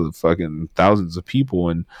seats fucking thousands of people.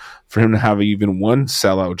 And for him to have even one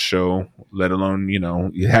sellout show, let alone,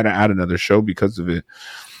 you had to add another show because of it.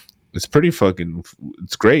 It's pretty fucking,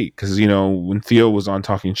 it's great. Cause when Theo was on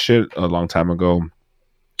Talking Shit a long time ago,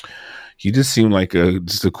 he just seemed like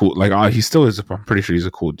just a cool, he still is, I'm pretty sure he's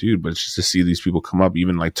a cool dude, but it's just to see these people come up,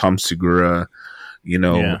 even like Tom Segura,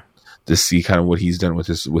 to see kind of what he's done with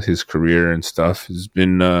his career and stuff has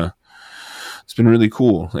been it's been really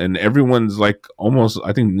cool. And everyone's like, almost,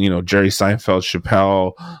 I think, Jerry Seinfeld,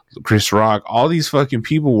 Chappelle, Chris Rock, all these fucking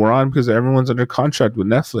people were on because everyone's under contract with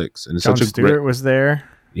Netflix. And it's Jon Stewart was there.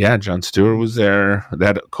 Yeah, Jon Stewart was there. They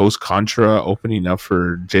had Coast Contra opening up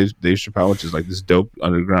for Dave Chappelle, which is like this dope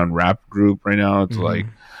underground rap group right now. It's like,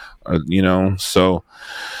 so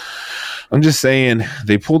I'm just saying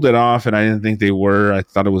they pulled it off, and I didn't think they were. I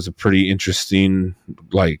thought it was a pretty interesting,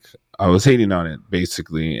 I was hating on it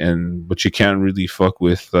basically, but you can't really fuck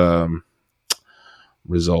with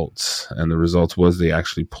results, and the results was they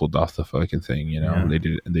actually pulled off the fucking thing.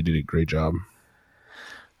 They did a great job.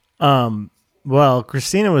 Well,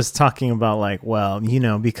 Christina was talking about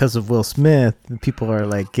because of Will Smith, people are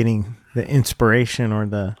like getting the inspiration or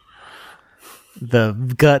the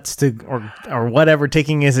guts to or whatever,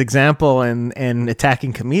 taking his example and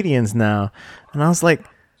attacking comedians now. And I was like,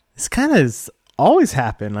 this kind of always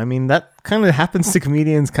happened. I mean, that kind of happens to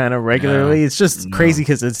comedians kind of regularly. Yeah, it's just crazy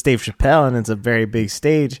because it's Dave Chappelle and it's a very big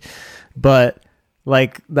stage. But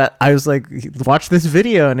like that, I was like, watch this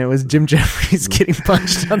video, and it was Jim Jeffries getting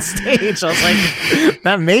punched on stage. I was like,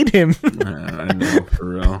 that made him. I know, for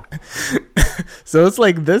real. So it's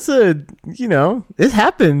like this, it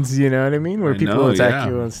happens. You know what I mean? Where people attack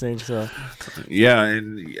you on stage. So yeah,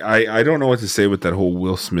 and I don't know what to say with that whole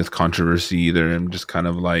Will Smith controversy either. I'm just kind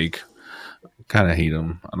of hate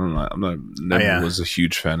him. I don't know. Never was a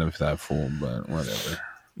huge fan of that fool, but whatever.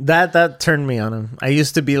 That turned me on him. I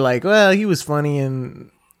used to be like, well, he was funny in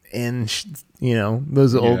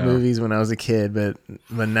those old movies when I was a kid, but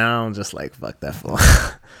now I'm just like, fuck that fool.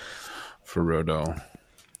 For Rodo.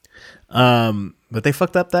 But they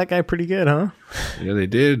fucked up that guy pretty good, huh? Yeah, they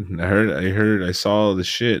did. I saw the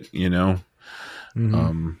shit,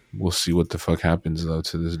 We'll see what the fuck happens though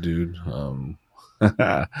to this dude.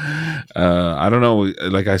 I don't know.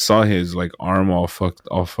 Like I saw his like arm all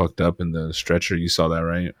fucked up in the stretcher. You saw that,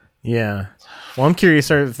 right? Yeah. Well, I'm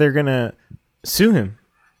curious if they're gonna sue him.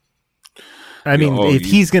 I mean, if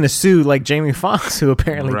he's gonna sue like Jamie Foxx, who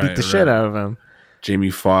apparently beat the shit out of him.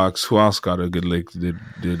 Jamie Foxx. Who else got a good lick? Did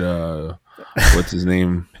what's his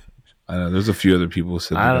name? I don't know. There's a few other people who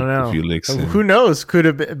said I don't know. A few licks. Who knows? Could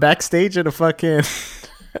have been backstage at a fucking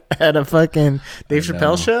Dave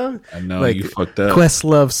Chappelle show. I know, like, you fucked up.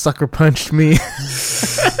 Questlove sucker punched me.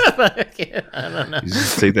 I don't know. You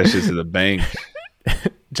just take that shit to the bank.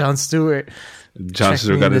 Jon Stewart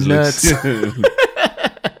got his nuts.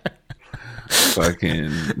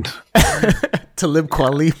 Fucking Talib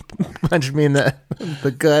Kweli punched me in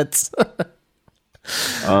the guts.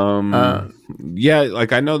 Yeah,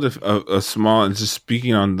 like I know a small, and just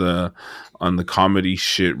speaking on the comedy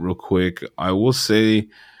shit real quick, I will say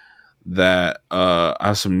that I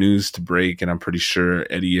have some news to break, and I'm pretty sure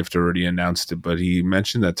Eddie Ifft already announced it, but he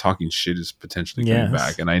mentioned that Talking Shit is potentially coming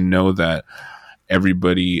back, and I know that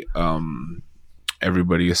everybody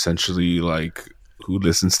essentially, like, who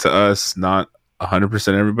listens to us, not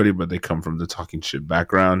 100% everybody, but they come from the Talking Shit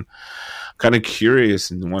background. Kind of curious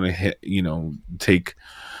and want to take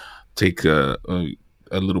a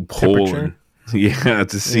little poll and,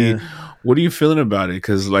 to see what are you feeling about it,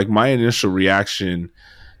 because like my initial reaction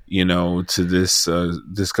to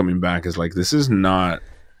this coming back is like, this is not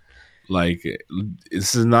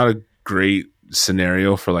a great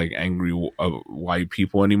scenario for like angry white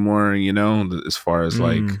people anymore, as far as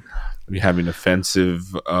like having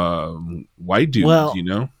offensive white dudes.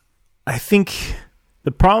 I think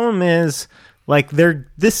the problem is like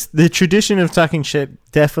the tradition of talking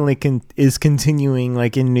shit definitely is continuing.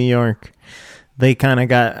 Like in New York, they kind of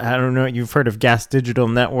got, I don't know, you've heard of Gas Digital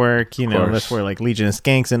Network, that's where like Legion of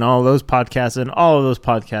Skanks and all those podcasts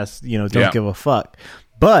don't give a fuck.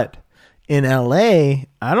 But in LA,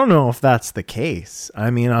 I don't know if that's the case. I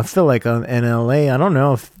mean, I feel like in LA, I don't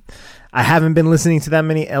know if I haven't been listening to that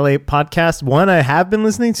many LA podcasts. One I have been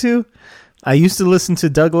listening to, I used to listen to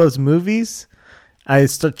Doug Loves Movies. I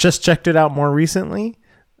just checked it out more recently.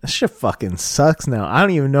 That shit fucking sucks now. I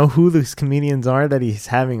don't even know who these comedians are that he's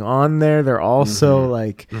having on there. They're all so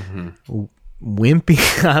like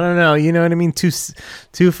wimpy. I don't know. You know what I mean? Too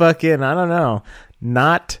fucking, I don't know.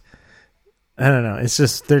 I don't know. It's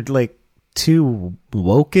just, they're like too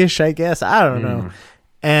wokish, I guess. I don't know.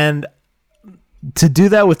 And to do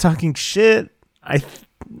that with talking shit,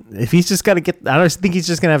 if he's just got to get, I don't think he's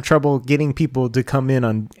just going to have trouble getting people to come in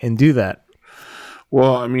and do that.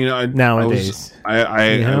 Well, I mean, nowadays,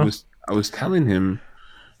 I was telling him,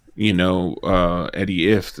 Eddie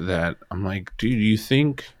Ifft, that I'm like, dude, do you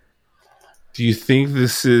think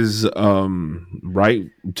this is right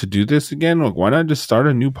to do this again? Like, why not just start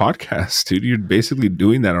a new podcast, dude? You're basically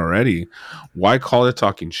doing that already. Why call it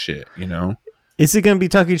Talking Shit? Is it gonna be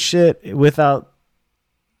talking shit without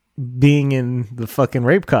being in the fucking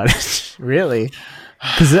rape cottage? Really?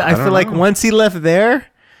 Because I feel like once he left there,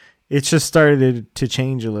 it just started to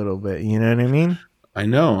change a little bit. You know what I mean? I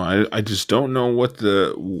know. I just don't know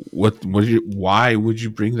why would you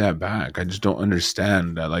bring that back? I just don't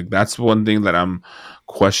understand that. Like, that's one thing that I'm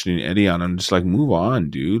questioning Eddie on. I'm just like, move on,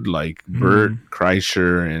 dude. Like Bert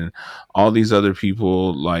Kreischer and all these other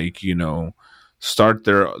people, like, start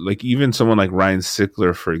their, like, even someone like Ryan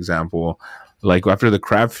Sickler, for example, like after the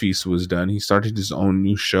Crab Feast was done, he started his own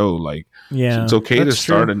new show. Like, so it's okay to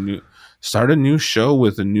start a new show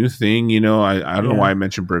with a new thing. I don't know why I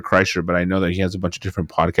mentioned Bert Kreischer, but I know that he has a bunch of different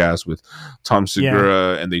podcasts with Tom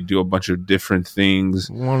Segura, and they do a bunch of different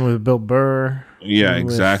things. One with Bill Burr. Yeah,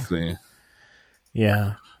 exactly.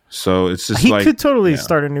 Yeah. So it's just he could totally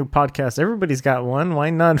start a new podcast. Everybody's got one. Why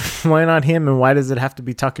not? Why not him? And why does it have to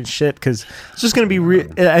be talking shit? Because it's just going to be.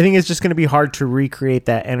 I think it's just going to be hard to recreate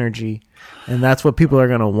that energy, and that's what people are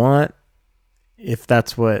going to want. If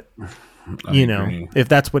that's what. If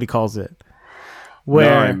that's what he calls it.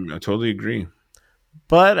 I totally agree.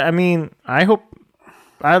 But I mean, I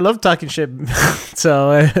love talking shit.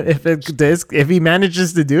 So if he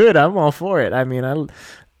manages to do it, I'm all for it. I mean,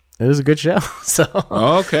 it was a good show. So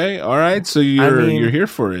okay, all right. So you're here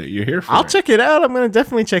for it. You're here for it. I'll check it out. I'm gonna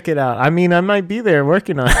definitely check it out. I mean, I might be there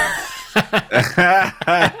working on it.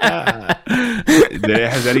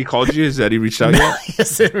 Has Eddie called you? Has Eddie reached out yet? He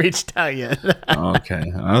hasn't reached out yet.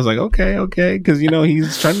 Okay. I was like, okay. Because,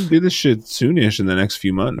 he's trying to do this shit soonish in the next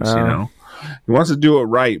few months, He wants to do it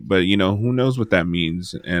right, but, who knows what that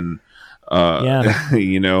means. And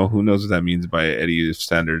You know, who knows what that means by Eddie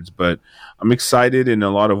standards, but I'm excited in a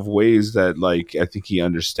lot of ways that, like, I think he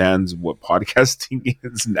understands what podcasting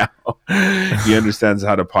is now. He understands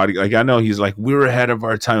how to like, I know he's like, we're ahead of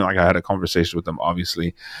our time. Like, I had a conversation with him,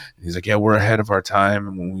 obviously. He's like, yeah, we're ahead of our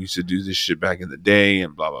time when we used to do this shit back in the day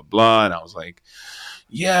and blah, blah, blah. And I was like,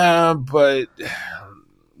 yeah, but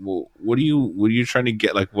well, what are you trying to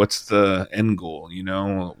get? Like, what's the end goal? You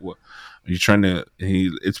know, what are you trying to?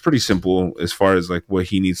 It's pretty simple as far as like what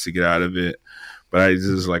he needs to get out of it. But I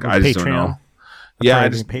just like I just don't know. Yeah, I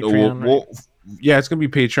just Patreon, well, yeah, it's gonna be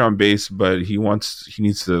Patreon based, but he wants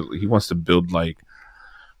to build, like,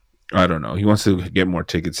 I don't know. He wants to get more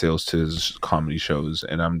ticket sales to his comedy shows,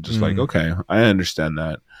 and I'm just like, okay, I understand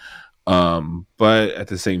that. But at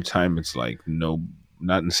the same time, it's like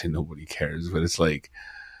not to say nobody cares, but it's like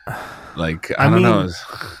I don't know.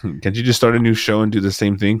 Can't you just start a new show and do the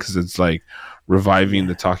same thing? Because it's like reviving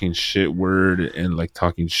the talking shit word and like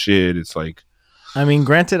talking shit. It's like, I mean,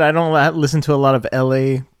 granted, I don't listen to a lot of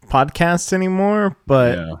LA podcasts anymore,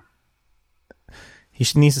 but he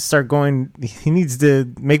needs to start going. He needs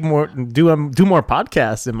to make more, do more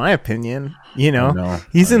podcasts, in my opinion. You know,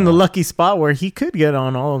 he's in the lucky spot where he could get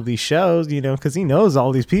on all of these shows, you know, because he knows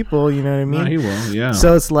all these people. You know what I mean? No, he will, yeah.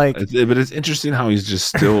 So it's like, but it's interesting how he's just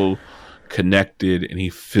still connected and he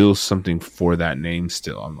feels something for that name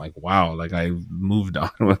still. I'm like, wow, like I moved on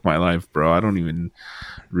with my life, bro. I don't even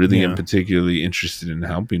really am particularly interested in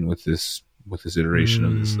helping with this iteration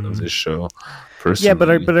of this show. Personally.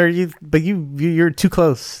 Yeah, you're too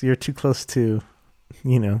close. You're too close to,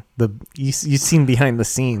 you know, you've seen behind the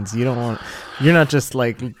scenes. You're not just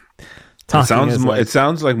like talking. It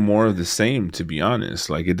sounds like more of the same, to be honest.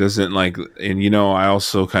 Like, it doesn't like, and you know, I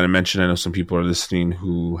also kind of mentioned, I know some people are listening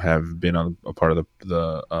who have been on a part of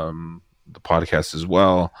the podcast as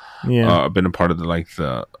well. Yeah, been a part of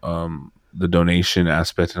the donation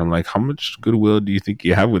aspect, and I'm like, how much goodwill do you think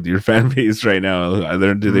you have with your fan base right now?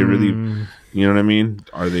 Do they really, you know what I mean?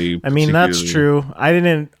 Are they? I mean, that's true. I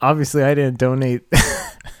didn't donate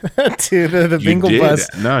to the bingo bus.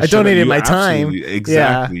 No, I donated my time.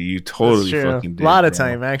 Exactly. Yeah, you totally fucking did. A lot of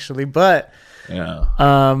time, actually. But yeah,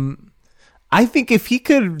 I think if he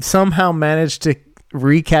could somehow manage to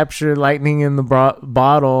recapture lightning in the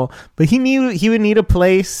bottle, but he would need a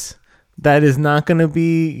place that is not going to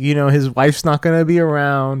be, you know, his wife's not going to be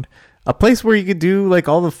around. A place where you could do like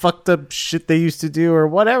all the fucked up shit they used to do or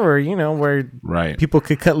whatever, you know, where people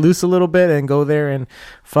could cut loose a little bit and go there and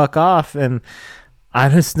fuck off. And I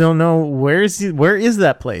just don't know where is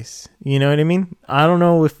that place? You know what I mean? I don't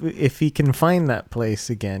know if he can find that place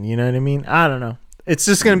again. You know what I mean? I don't know. It's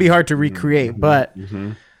just going to be hard to recreate, but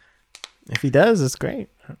if he does, it's great.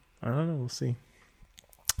 I don't know. We'll see.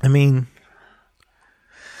 I mean,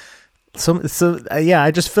 so yeah,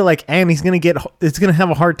 I just feel like, and it's gonna have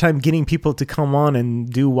a hard time getting people to come on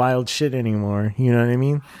and do wild shit anymore. You know what I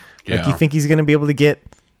mean? Yeah. Like, you think he's gonna be able to get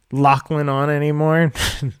Lachlan on anymore?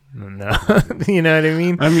 No. You know what I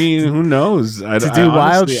mean? I mean, who knows? To do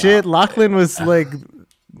wild shit. Lachlan was like,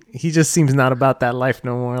 he just seems not about that life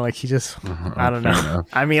no more. Like, he just, I don't know. Enough.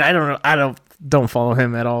 I mean, I don't know. I don't follow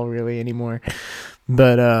him at all really anymore.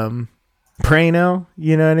 But Prano,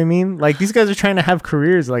 you know what I mean? Like, these guys are trying to have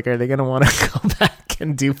careers. Like, are they gonna want to go back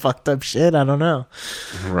and do fucked up shit? I don't know.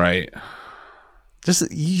 Right. You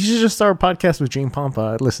should just start a podcast with Gene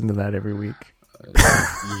Pompa. I'd listen to that every week.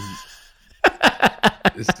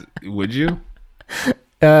 Would you?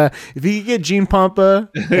 If you could get Gene Pompa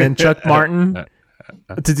and Chuck Martin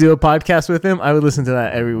to do a podcast with him, I would listen to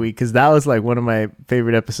that every week, because that was like one of my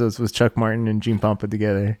favorite episodes, was Chuck Martin and Gene Pompa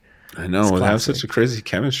together. I know, they have such a crazy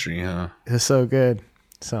chemistry, huh? It's so good.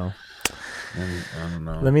 So I don't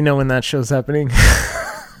know. Let me know when that show's happening.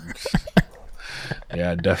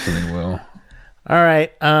 Yeah, I definitely will. All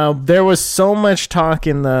right. There was so much talk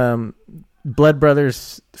in the Blood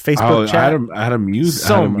Brothers Facebook chat. I had a mute.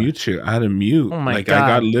 I had a mute. Oh my God. I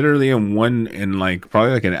got literally in like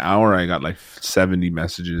probably like an hour, I got like 70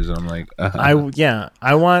 messages. I'm like, I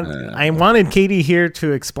wanted Katie here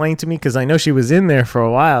to explain to me, because I know she was in there for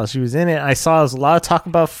a while. She was in it. I saw a lot of talk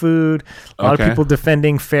about food. A lot of people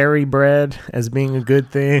defending fairy bread as being a good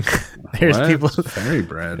thing. There's people fairy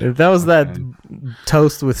bread. That was that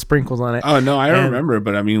toast with sprinkles on it. Oh no, I remember.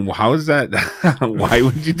 But I mean, how is that? Why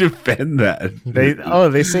would you defend that?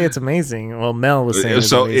 They say it's amazing. Well, Mel was saying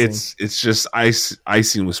so. It's just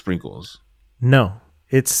icing with sprinkles. No,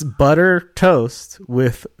 it's butter toast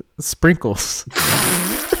with sprinkles.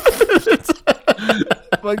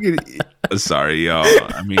 Fucking sorry, y'all.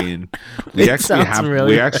 I mean,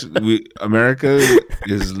 America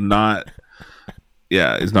is not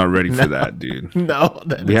Yeah, is not ready for that, dude. No,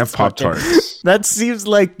 We have Pop-Tarts. That seems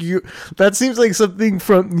like something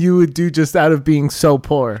from you would do just out of being so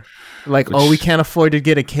poor. Like, we can't afford to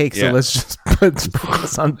get a cake, so let's just put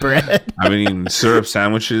sprinkles on bread. I mean, syrup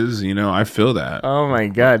sandwiches, I feel that. Oh my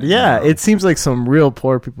god. Yeah, it seems like some real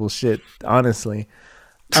poor people shit, honestly.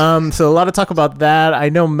 So a lot of talk about that. I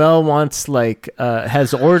know Mel wants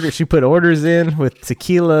has orders. She put orders in with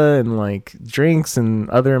tequila and like drinks and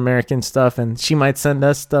other American stuff, and she might send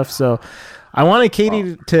us stuff. So I wanted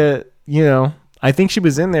Katie to, I think she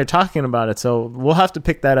was in there talking about it. So we'll have to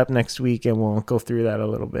pick that up next week, and we'll go through that a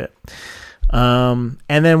little bit. And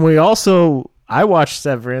then I watched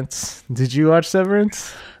Severance. Did you watch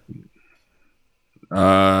Severance?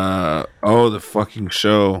 The fucking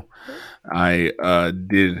show. I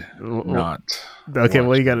did not. Okay,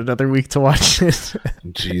 well, you got another week to watch it.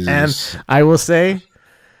 Jesus. And I will say,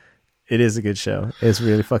 it is a good show. It's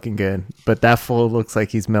really fucking good. But that fool looks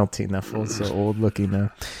like he's melting. That fool's so old looking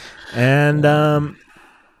now. And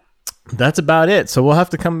that's about it. So we'll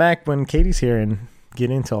have to come back when Katie's here and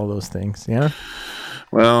get into all those things. Yeah?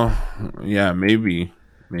 Well, yeah, maybe.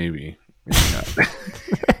 Maybe not.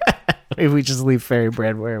 Maybe we just leave Fairy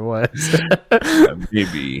Bread where it was.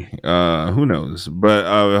 Maybe. Who knows? But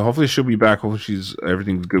hopefully she'll be back. Hopefully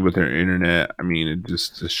everything's good with her internet. I mean, it's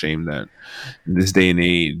just a shame that in this day and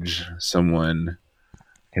age, someone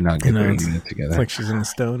cannot get their internet together. It's like she's in the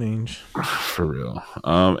Stone Age. For real.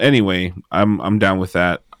 Anyway, I'm down with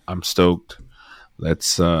that. I'm stoked.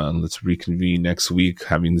 Let's reconvene next week,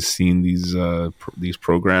 having seen these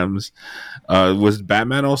programs. Was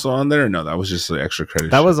Batman also on there? Or no, that was just an extra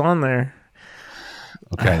credit. That was on there.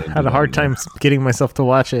 Okay, I had a hard time getting myself to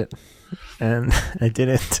watch it, and I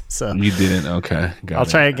didn't. So you didn't? Okay, I'll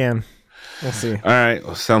try again. We'll see. All right,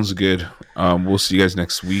 well, sounds good. We'll see you guys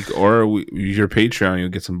next week, or your Patreon. You'll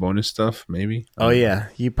get some bonus stuff, maybe. Oh yeah,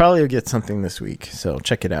 you probably will get something this week. So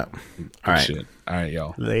check it out. All right, all right,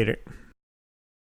 y'all. Later.